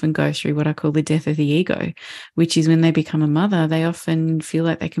 women often go through what I call the death of the ego, which is when they become a mother, they often feel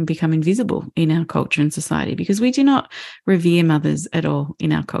like they can become invisible in our culture and society because we do not revere mothers at all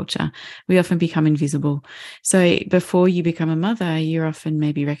in our culture. We often become invisible. So before you become a mother, you're often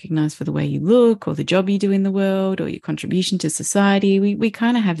maybe recognized for the way you look or the job you do in the world or your contribution to society. We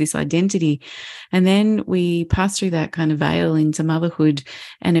kind of have this identity. And then we pass through that kind of veil into motherhood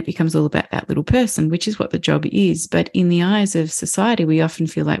and it becomes all about that little person, which is what the job is. But in the eyes of society, we often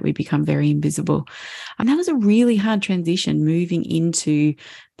feel like we become very invisible. And that was a really hard transition, moving into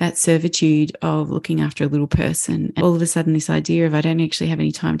that servitude of looking after a little person. And all of a sudden, this idea of I don't actually have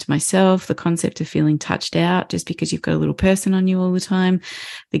any time to myself, the concept of feeling touched out just because you've got a little person on you all the time,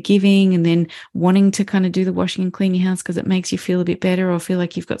 the giving, and then wanting to kind of do the washing and clean your house because it makes you feel a bit better or feel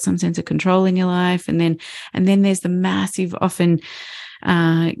like you've got some sense of control in your life. And then there's the massive, often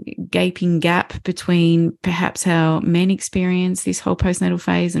gaping gap between perhaps how men experience this whole postnatal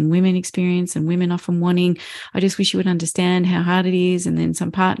phase and women experience, and women often wanting, I just wish you would understand how hard it is. And then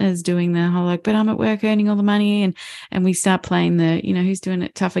some partners doing the whole but I'm at work earning all the money, and we start playing the, who's doing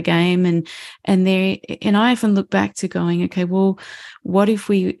it tougher game. And I often look back to going, okay, well, what if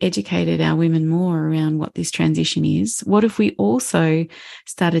we educated our women more around what this transition is? What if we also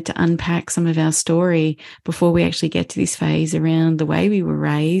started to unpack some of our story before we actually get to this phase around the way we were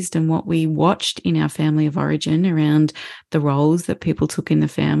raised and what we watched in our family of origin around the roles that people took in the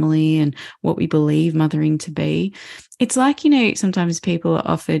family and what we believe mothering to be? It's like, sometimes people are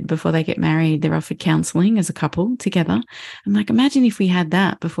offered, before they get married, they're offered counseling as a couple together. I'm like, imagine if we had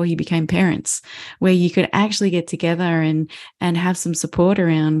that before you became parents, where you could actually get together and have some support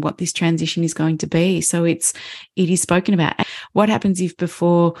around what this transition is going to be. So it is spoken about. What happens if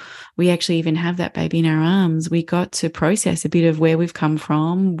before we actually even have that baby in our arms, we got to process a bit of where we've come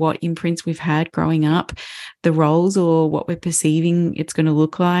from, what imprints we've had growing up, the roles or what we're perceiving it's going to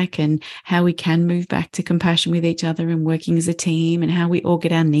look like, and how we can move back to compassion with each other and working as a team, and how we all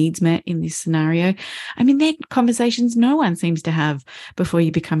get our needs met in this scenario. I mean, they're conversations no one seems to have before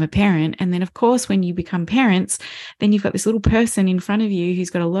you become a parent. And then, of course, when you become parents, then you've got this little person in front of you who's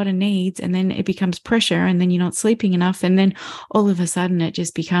got a lot of needs, and then it becomes pressure, and then you're not sleeping enough. And then all of a sudden it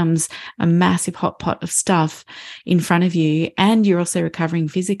just becomes a massive hot pot of stuff in front of you, and you're also recovering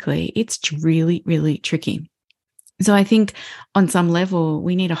physically. It's really, really tricky. So I think on some level,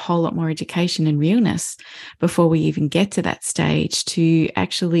 we need a whole lot more education and realness before we even get to that stage to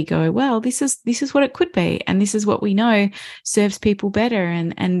actually go, well, this is what it could be. And this is what we know serves people better.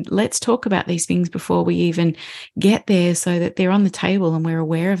 And let's talk about these things before we even get there, so that they're on the table and we're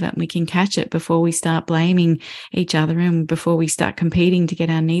aware of it and we can catch it before we start blaming each other, and before we start competing to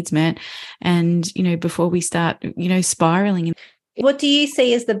get our needs met, and, before we start, spiraling. What do you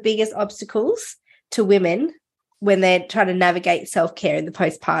see as the biggest obstacles to women when they're trying to navigate self-care in the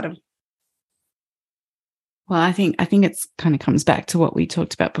postpartum? Well, I think it's kind of comes back to what we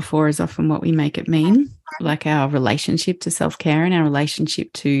talked about before, is often what we make it mean, like our relationship to self-care and our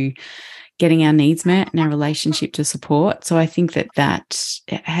relationship to getting our needs met and our relationship to support. So I think that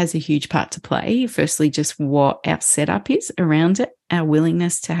has a huge part to play. Firstly, just what our setup is around it, our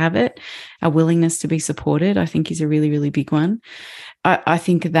willingness to have it, our willingness to be supported, I think is a really, really big one. I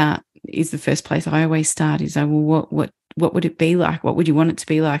think that is the first place I always start, is, well, what would it be like? What would you want it to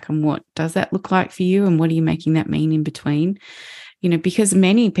be like? And what does that look like for you? And what are you making that mean in between? Because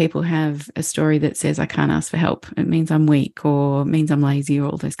many people have a story that says, I can't ask for help. It means I'm weak, or it means I'm lazy, or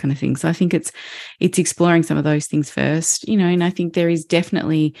all those kind of things. So I think it's exploring some of those things first, and I think there is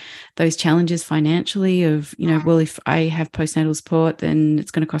definitely those challenges financially of, well, if I have postnatal support, then it's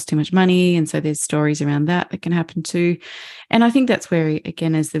going to cost too much money. And so there's stories around that can happen too. And I think that's where,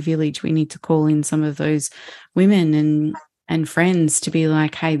 again, as the village, we need to call in some of those women and friends to be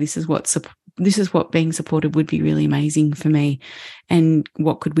like, hey, this is what being supported would be really amazing for me, and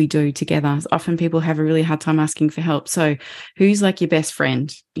what could we do together? Often people have a really hard time asking for help. So who's like your best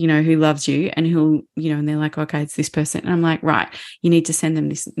friend, who loves you, and who, and they're like, okay, it's this person. And I'm like, right, you need to send them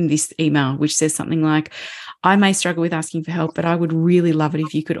this email, which says something like, I may struggle with asking for help, but I would really love it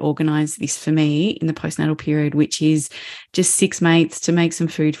if you could organize this for me in the postnatal period, which is just 6 mates to make some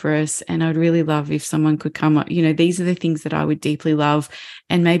food for us. And I'd really love if someone could come up, these are the things that I would deeply love.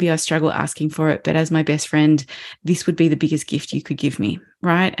 And maybe I struggle asking for it, but as my best friend, this would be the biggest gift you could give me.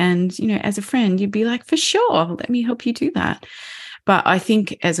 Right. And, as a friend, you'd be like, for sure, let me help you do that. But I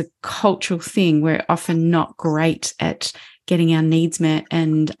think as a cultural thing, we're often not great at getting our needs met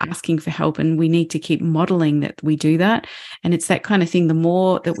and asking for help. And we need to keep modeling that we do that. And it's that kind of thing. The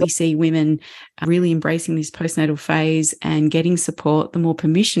more that we see women really embracing this postnatal phase and getting support, the more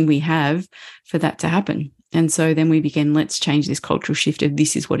permission we have for that to happen. And so then we begin, let's change this cultural shift of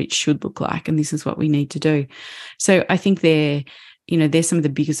this is what it should look like, and this is what we need to do. So I think there's some of the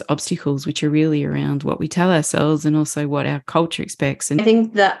biggest obstacles, which are really around what we tell ourselves and also what our culture expects. And I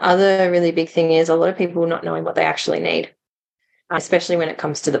think the other really big thing is a lot of people not knowing what they actually need, especially when it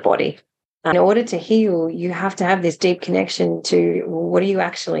comes to the body. In order to heal, you have to have this deep connection to, well, what do you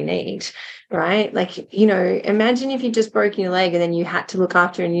actually need, right? Like, imagine if you just broke your leg and then you had to look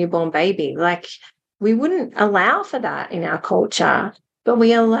after a newborn baby. Like, we wouldn't allow for that in our culture, but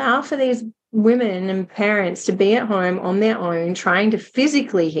we allow for these women and parents to be at home on their own, trying to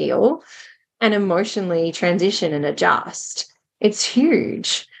physically heal and emotionally transition and adjust. It's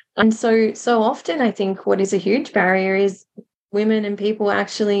huge. And so often I think what is a huge barrier is women and people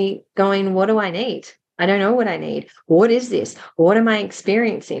actually going, what do I need? I don't know what I need. What is this? What am I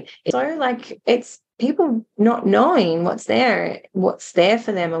experiencing? It's people not knowing what's there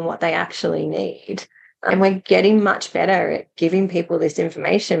for them and what they actually need. And we're getting much better at giving people this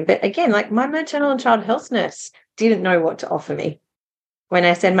information. But again, like my maternal and child health nurse didn't know what to offer me when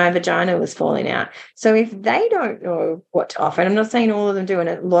I said my vagina was falling out. So if they don't know what to offer, and I'm not saying all of them do, and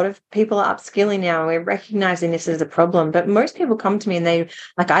a lot of people are upskilling now, and we're recognizing this as a problem, but most people come to me and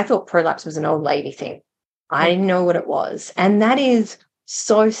I thought prolapse was an old lady thing. I didn't know what it was. And that is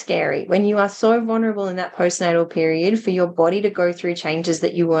so scary when you are so vulnerable in that postnatal period for your body to go through changes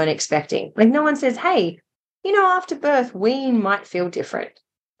that you weren't expecting. Like no one says, hey, after birth, we might feel different.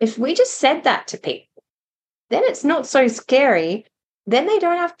 If we just said that to people, then it's not so scary. Then they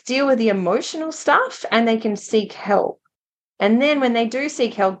don't have to deal with the emotional stuff and they can seek help. And then when they do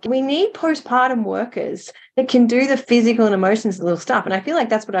seek help, we need postpartum workers that can do the physical and emotions little stuff. And I feel like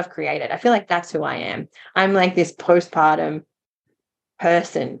that's what I've created. I feel like that's who I am. I'm like this postpartum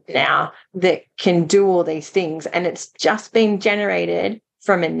person now that can do all these things, and it's just being generated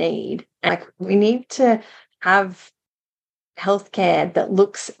from a need. Like we need to have healthcare that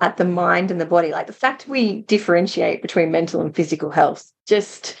looks at the mind and the body. Like the fact we differentiate between mental and physical health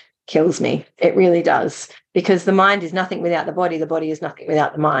just kills me. It really does, because the mind is nothing without the body is nothing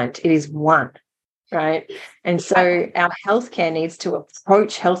without the mind. It is one, right? And so our healthcare needs to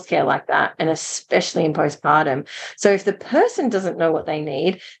approach healthcare like that, and especially in postpartum. So if the person doesn't know what they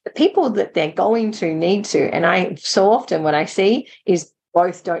need, the people that they're going to need to, and I so often what I see is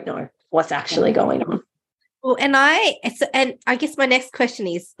both don't know what's actually going on. Well, and I guess my next question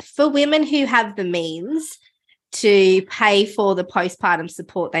is, for women who have the means to pay for the postpartum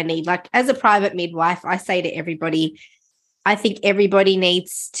support they need, like as a private midwife, I say to everybody, I think everybody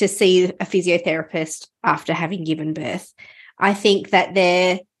needs to see a physiotherapist after having given birth. I think that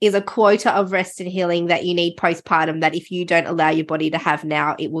there is a quota of rest and healing that you need postpartum that if you don't allow your body to have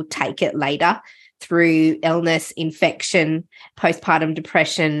now, it will take it later through illness, infection, postpartum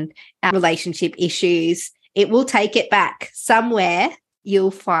depression, relationship issues. It will take it back somewhere.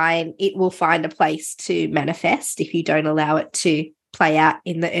 It will find a place to manifest if you don't allow it to play out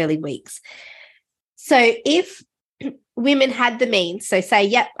in the early weeks. So if women had the means, so say,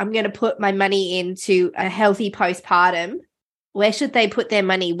 yep, I'm going to put my money into a healthy postpartum, where should they put their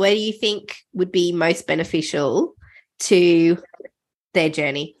money? Where do you think would be most beneficial to their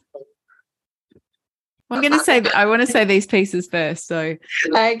journey? I'm going to say, I want to say these pieces first. So,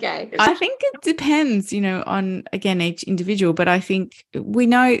 okay. I think it depends, on, again, each individual, but I think we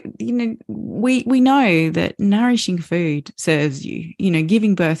know, we know that nourishing food serves you.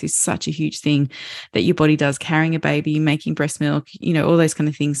 Giving birth is such a huge thing that your body does, carrying a baby, making breast milk, all those kind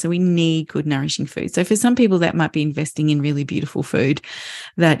of things. So we need good nourishing food. So for some people that might be investing in really beautiful food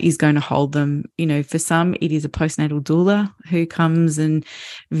that is going to hold them. For some, it is a postnatal doula who comes and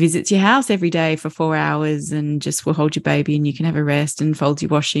visits your house every day for 4 hours and just will hold your baby and you can have a rest and folds your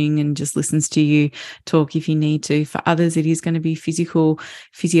washing and just listens to you talk if you need to. For others, it is going to be physio,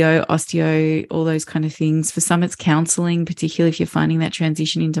 osteo, all those kind of things. For some, it's counseling, particularly if you're finding that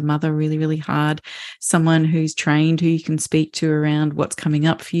transition into mother really, really hard. Someone who's trained, who you can speak to around what's coming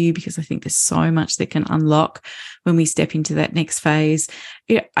up for you, because I think there's so much that can unlock when we step into that next phase.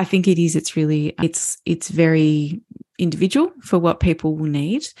 I think it's very individual for what people will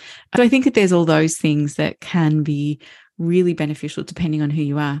need. So I think that there's all those things that can be really beneficial depending on who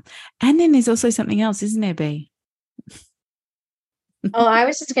you are. And then there's also something else, isn't there, Bea? Oh, I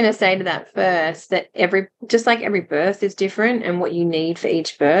was just going to say to that first that just like every birth is different, and what you need for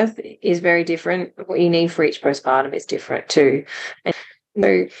each birth is very different. What you need for each postpartum is different too.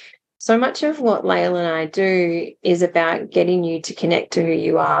 And so much of what Lael and I do is about getting you to connect to who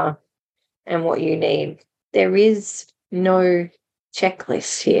you are and what you need. There is no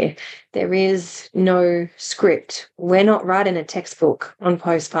checklist here. There is no script. We're not writing a textbook on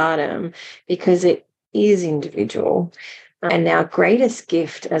postpartum because it is individual. And our greatest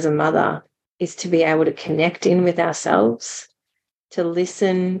gift as a mother is to be able to connect in with ourselves, to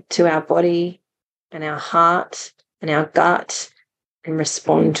listen to our body and our heart and our gut and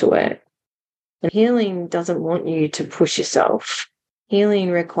respond to it. And healing doesn't want you to push yourself.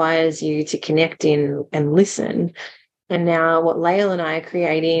 Healing requires you to connect in and listen. And now what Lael and I are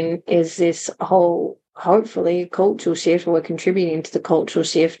creating is this whole, hopefully, cultural shift. We're contributing to the cultural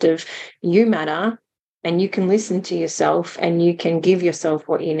shift of you matter, and you can listen to yourself and you can give yourself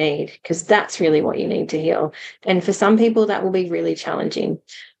what you need, because that's really what you need to heal. And for some people, that will be really challenging.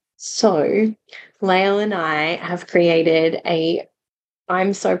 So Lael and I have created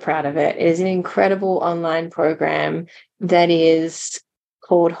I'm so proud of it. It is an incredible online program that is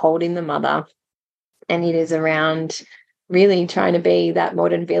called Holding the Mother. And it is around really trying to be that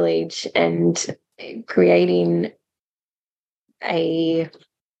modern village and creating a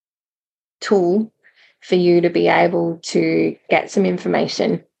tool for you to be able to get some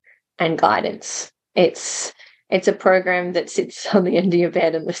information and guidance. It's a program that sits on the end of your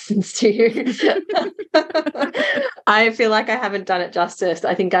bed and listens to you. I feel like I haven't done it justice.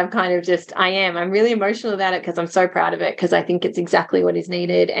 I think I'm really emotional about it because I'm so proud of it, because I think it's exactly what is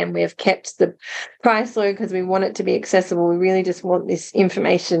needed, and we've kept the price low because we want it to be accessible. We really just want this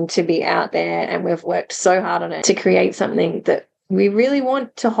information to be out there, and we've worked so hard on it to create something that we really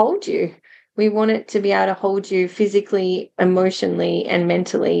want to hold you. We want it to be able to hold you physically, emotionally, and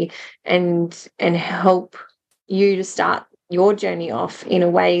mentally, and help you to start your journey off in a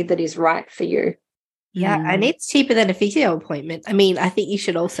way that is right for you. Yeah, and it's cheaper than a physio appointment. I mean, I think you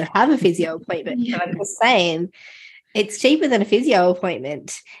should also have a physio appointment, but I'm just saying it's cheaper than a physio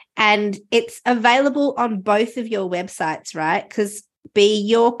appointment, and it's available on both of your websites, right? Because be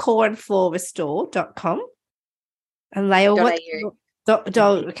yourcoreandfloorrestore.com and Lael,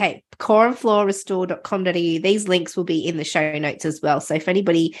 Okay, coreandflorarestore.com.au. These links will be in the show notes as well. So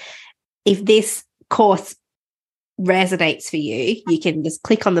if this course resonates for you, you can just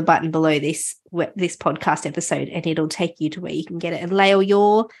click on the button below this podcast episode and it'll take you to where you can get it. And Lael,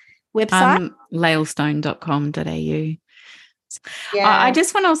 your website? laelstone.com.au. Yeah. I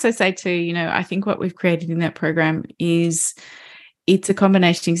just want to also say too, I think what we've created in that program is it's a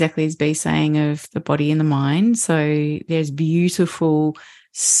combination, exactly as B's saying, of the body and the mind. So there's beautiful,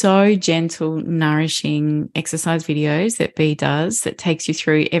 so gentle, nourishing exercise videos that B does that takes you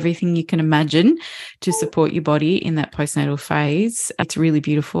through everything you can imagine to support your body in that postnatal phase. It's really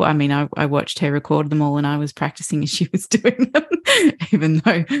beautiful. I mean, I watched her record them all and I was practicing as she was doing them, even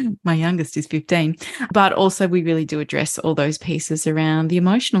though my youngest is 15. But also we really do address all those pieces around the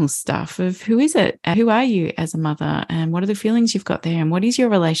emotional stuff of who is it? Who are you as a mother? And what are the feelings you've got there? And what is your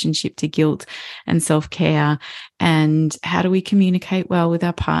relationship to guilt and self-care? And how do we communicate well with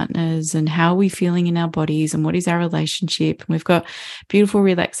our partners, and how are we feeling in our bodies, and what is our relationship? And we've got beautiful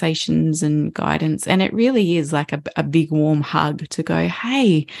relaxations and guidance. And it really is like a big warm hug to go,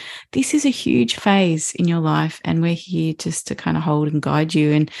 hey, this is a huge phase in your life and we're here just to kind of hold and guide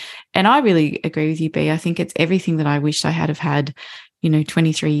you. And I really agree with you, B. I think it's everything that I wished I had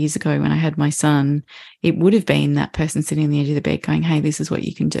 23 years ago when I had my son. It would have been that person sitting on the edge of the bed going, hey, this is what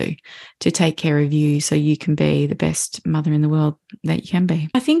you can do to take care of you so you can be the best mother in the world that you can be.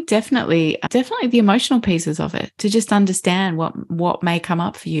 I think definitely the emotional pieces of it, to just understand what may come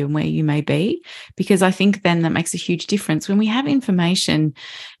up for you and where you may be, because I think then that makes a huge difference. When we have information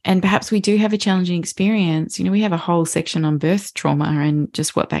and perhaps we do have a challenging experience, we have a whole section on birth trauma and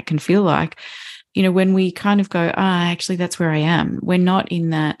just what that can feel like. When we kind of go, actually, that's where I am. We're not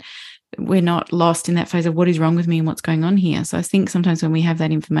lost in that phase of what is wrong with me and what's going on here. So I think sometimes when we have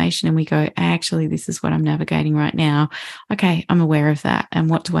that information and we go, actually, this is what I'm navigating right now. Okay, I'm aware of that. And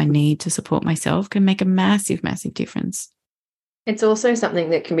what do I need to support myself can make a massive, massive difference. It's also something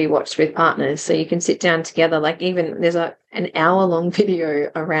that can be watched with partners. So you can sit down together, like even there's an hour-long video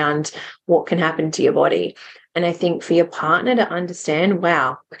around what can happen to your body. And I think for your partner to understand,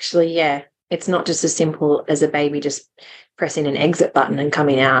 wow, actually, yeah, it's not just as simple as a baby just pressing an exit button and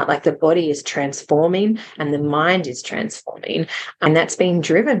coming out. Like the body is transforming and the mind is transforming. And that's being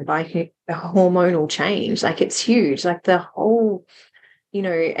driven by a hormonal change. Like it's huge. Like the whole,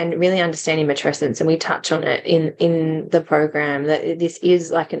 and really understanding matrescence. And we touch on it in the program that this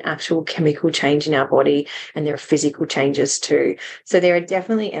is like an actual chemical change in our body, and there are physical changes too. So there are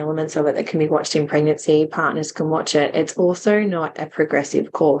definitely elements of it that can be watched in pregnancy. Partners can watch it. It's also not a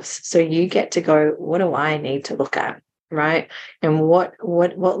progressive course. So you get to go, what do I need to look at? Right. And what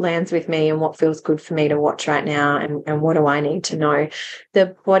lands with me and what feels good for me to watch right now, and what do I need to know?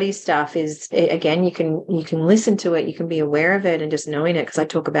 The body stuff is, again, you can listen to it, you can be aware of it and just knowing it, because I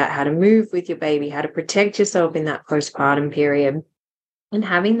talk about how to move with your baby, how to protect yourself in that postpartum period, and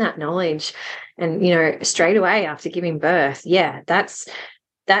having that knowledge. And straight away after giving birth, yeah, that's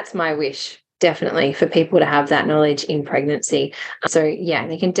my wish. Definitely, for people to have that knowledge in pregnancy. So yeah,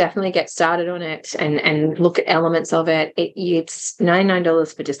 they can definitely get started on it and look at elements of it. It's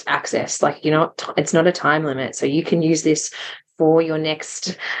 $99 for just access. Like, it's not a time limit. So you can use this for your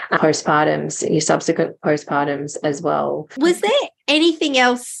next postpartums, your subsequent postpartums as well. Was there anything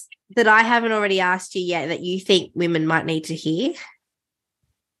else that I haven't already asked you yet that you think women might need to hear?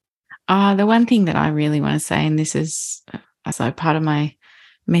 The one thing that I really want to say, and this is also part of my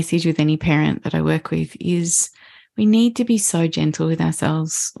message with any parent that I work with, is we need to be so gentle with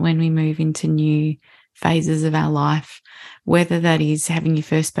ourselves when we move into new phases of our life, whether that is having your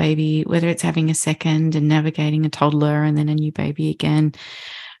first baby, whether it's having a second and navigating a toddler and then a new baby again.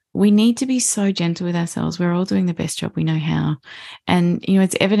 We need to be so gentle with ourselves. We're all doing the best job we know how. And,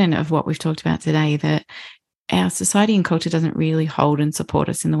 it's evident of what we've talked about today that our society and culture doesn't really hold and support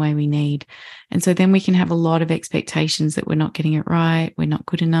us in the way we need. And so then we can have a lot of expectations that we're not getting it right, we're not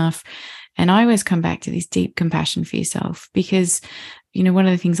good enough. And I always come back to this deep compassion for yourself, because one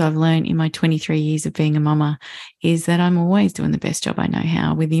of the things I've learned in my 23 years of being a mama is that I'm always doing the best job I know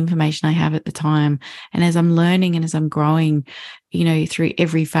how with the information I have at the time. And as I'm learning and as I'm growing, through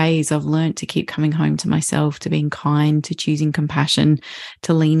every phase, I've learned to keep coming home to myself, to being kind, to choosing compassion,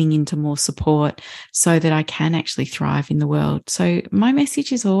 to leaning into more support so that I can actually thrive in the world. So my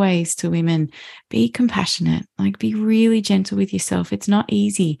message is always to women, be compassionate, like be really gentle with yourself. It's not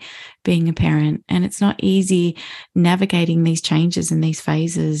easy being a parent, and it's not easy navigating these changes and these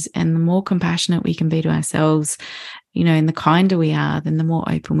phases. And the more compassionate we can be to ourselves, and the kinder we are, then the more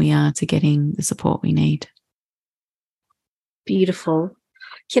open we are to getting the support we need. Beautiful.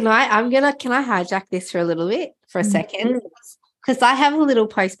 Can I hijack this for a little bit, for a second? because I have a little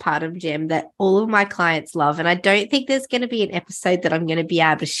postpartum gem that all of my clients love, and I don't think there's going to be an episode that I'm going to be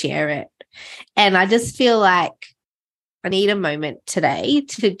able to share it. And I just feel like I need a moment today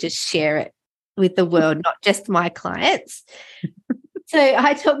to just share it with the world, not just my clients. So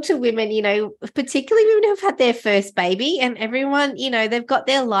I talk to women, you know, particularly women who've had their first baby, and everyone, you know, they've got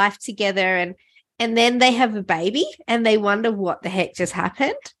their life together and then they have a baby and they wonder what the heck just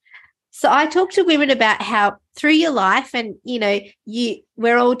happened. So I talk to women about how through your life and, you know,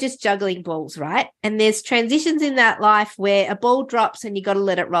 we're all just juggling balls, right? And there's transitions in that life where a ball drops and you got to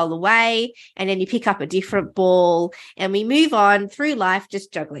let it roll away, and then you pick up a different ball, and we move on through life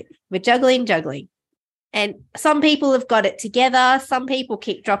just juggling. We're juggling. And some people have got it together. Some people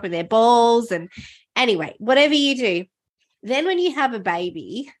keep dropping their balls. And anyway, whatever you do, then when you have a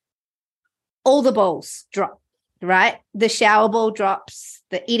baby, all the balls drop, right? The shower ball drops,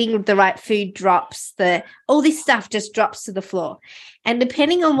 the eating the right food drops, all this stuff just drops to the floor. And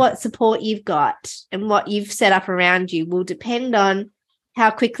depending on what support you've got and what you've set up around you will depend on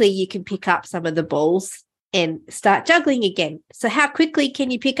how quickly you can pick up some of the balls and start juggling again. So how quickly can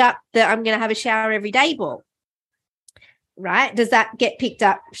you pick up the I'm going to have a shower every day ball, right? Does that get picked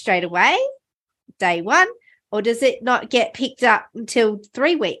up straight away, day one, or does it not get picked up until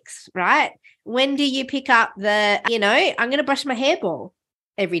 3 weeks, right? When do you pick up the, you know, I'm going to brush my hair ball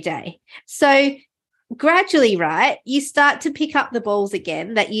every day? So gradually, right, you start to pick up the balls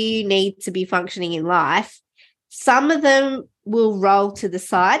again that you need to be functioning in life. Some of them will roll to the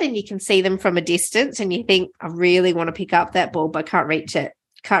side and you can see them from a distance and you think, I really want to pick up that ball, but can't reach it.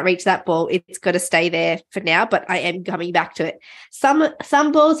 Can't reach that ball. It's got to stay there for now, but I am coming back to it.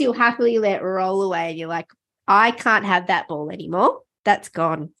 Some balls you'll happily let roll away and you're like, I can't have that ball anymore. That's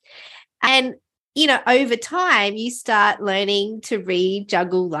gone. And, you know, over time you start learning to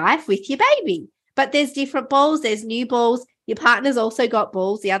re-juggle life with your baby. But there's different balls. There's new balls. Your partner's also got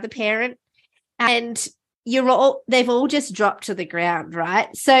balls, the other parent. And they've all just dropped to the ground,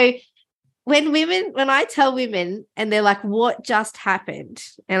 right? So when I tell women and they're like, what just happened?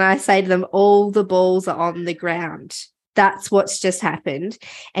 And I say to them, all the balls are on the ground. That's what's just happened.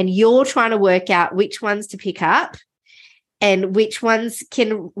 And you're trying to work out which ones to pick up and which ones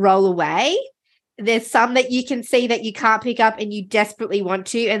can roll away. There's some that you can see that you can't pick up and you desperately want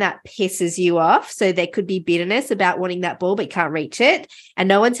to, and that pisses you off. So there could be bitterness about wanting that ball, but you can't reach it and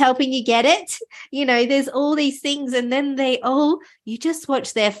no one's helping you get it. You know, there's all these things. And then you just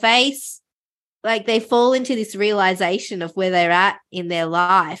watch their face, like they fall into this realization of where they're at in their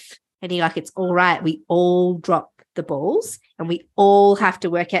life. And you're like, it's all right. We all drop the balls and we all have to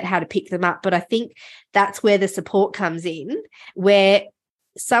work out how to pick them up. But I think that's where the support comes in, where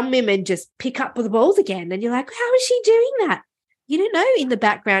some women just pick up the balls again and you're like, how is she doing that? You don't know in the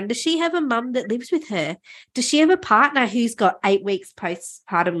background. Does she have a mum that lives with her? Does she have a partner who's got 8 weeks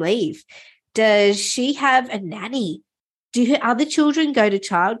postpartum leave? Does she have a nanny? Do her other children go to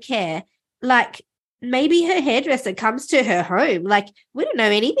childcare? Like maybe her hairdresser comes to her home. Like we don't know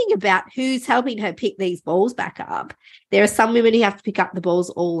anything about who's helping her pick these balls back up. There are some women who have to pick up the balls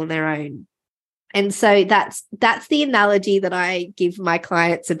all on their own. And so that's the analogy that I give my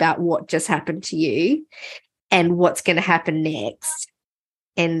clients about what just happened to you and what's going to happen next.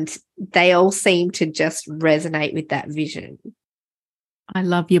 And they all seem to just resonate with that vision. I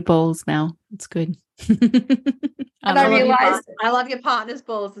love your balls, Mel. It's good. And I love your partner's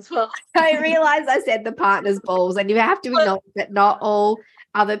balls as well. I realized I said the partner's balls, and you have to acknowledge that not all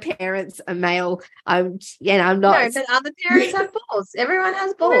other parents are male. I'm not. No, but other parents have balls. Everyone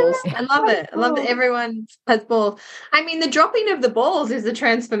has balls. I love it. I love that everyone has balls. I mean, the dropping of the balls is a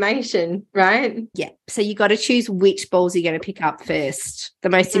transformation, right? Yeah. So you got to choose which balls you're going to pick up first, the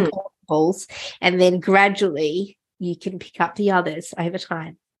most important balls, and then gradually you can pick up the others over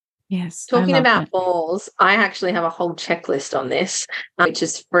time. Yes. Talking about balls, I actually have a whole checklist on this, which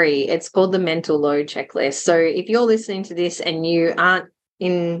is free. It's called the mental load checklist. So if you're listening to this and you're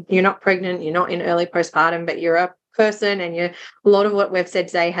not pregnant, you're not in early postpartum, but you're a person and a lot of what we've said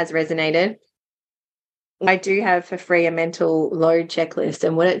today has resonated, I do have for free a mental load checklist.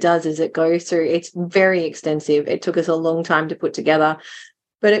 And what it does is it goes through, it's very extensive. It took us a long time to put together.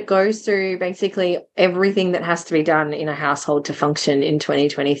 But it goes through basically everything that has to be done in a household to function in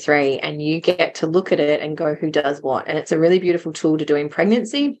 2023. And you get to look at it and go, who does what? And it's a really beautiful tool to do in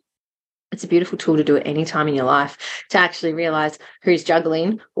pregnancy. It's a beautiful tool to do at any time in your life to actually realize who's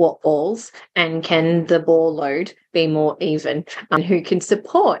juggling what balls and can the ball load be more even and who can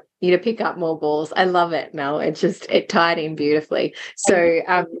support you to pick up more balls. I love it, Mel. It tied in beautifully. So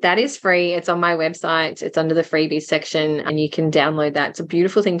that is free. It's on my website. It's under the freebies section, and you can download that. It's a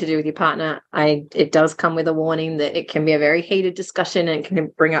beautiful thing to do with your partner. It does come with a warning that it can be a very heated discussion and it can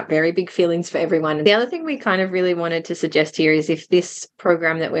bring up very big feelings for everyone. The other thing we kind of really wanted to suggest here is if this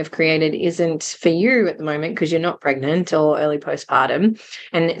program that we've created isn't for you at the moment because you're not pregnant or early postpartum,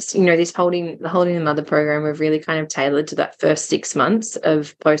 and it's, you know, this Holding the Mother program, we've really kind of tailored to that first 6 months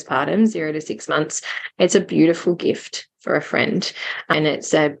of postpartum, 0 to 6 months. It's a beautiful gift for a friend, and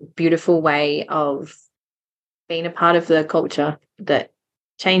it's a beautiful way of being a part of the culture that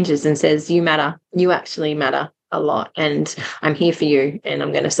changes and says, you matter, you actually matter a lot, and I'm here for you and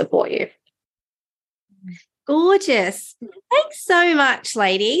I'm going to support you. Gorgeous. Thanks so much,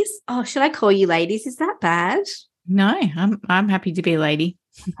 ladies. Oh, should I call you ladies? Is that bad? No, I'm happy to be a lady.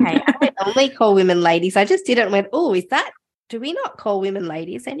 Okay, I don't normally call women ladies. I just did it and went, oh, do we not call women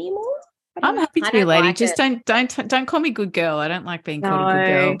ladies anymore? I'm happy to be a lady. Like just don't call me good girl. I don't like being called a good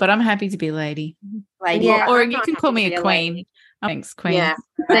girl, but I'm happy to be a lady. Yeah, or you can call me a queen. Thanks, queen. Yeah,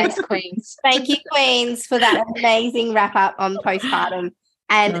 thanks, queens. Thank you, queens, for that amazing wrap up on postpartum.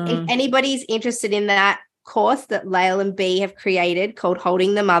 And if anybody's interested in that course that Lael and B have created called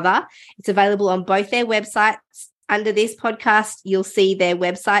Holding the Mother, it's available on both their websites. Under this podcast, you'll see their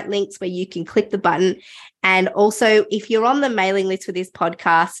website links where you can click the button. And also, if you're on the mailing list for this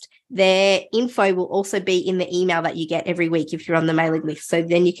podcast, their info will also be in the email that you get every week if you're on the mailing list. So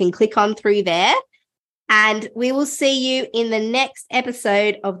then you can click on through there. And we will see you in the next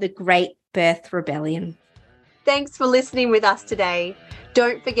episode of The Great Birth Rebellion. Thanks for listening with us today.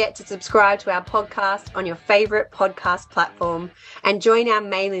 Don't forget to subscribe to our podcast on your favourite podcast platform and join our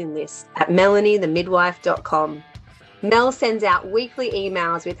mailing list at melaniethemidwife.com. Mel sends out weekly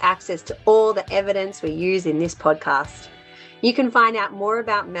emails with access to all the evidence we use in this podcast. You can find out more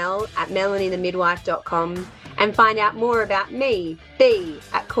about Mel at melaniethemidwife.com and find out more about me, B,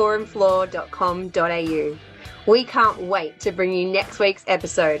 at coreandfloor.com.au. We can't wait to bring you next week's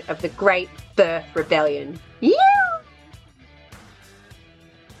episode of The Great Birth Rebellion. Yeah!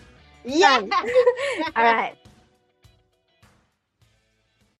 Yeah! All right.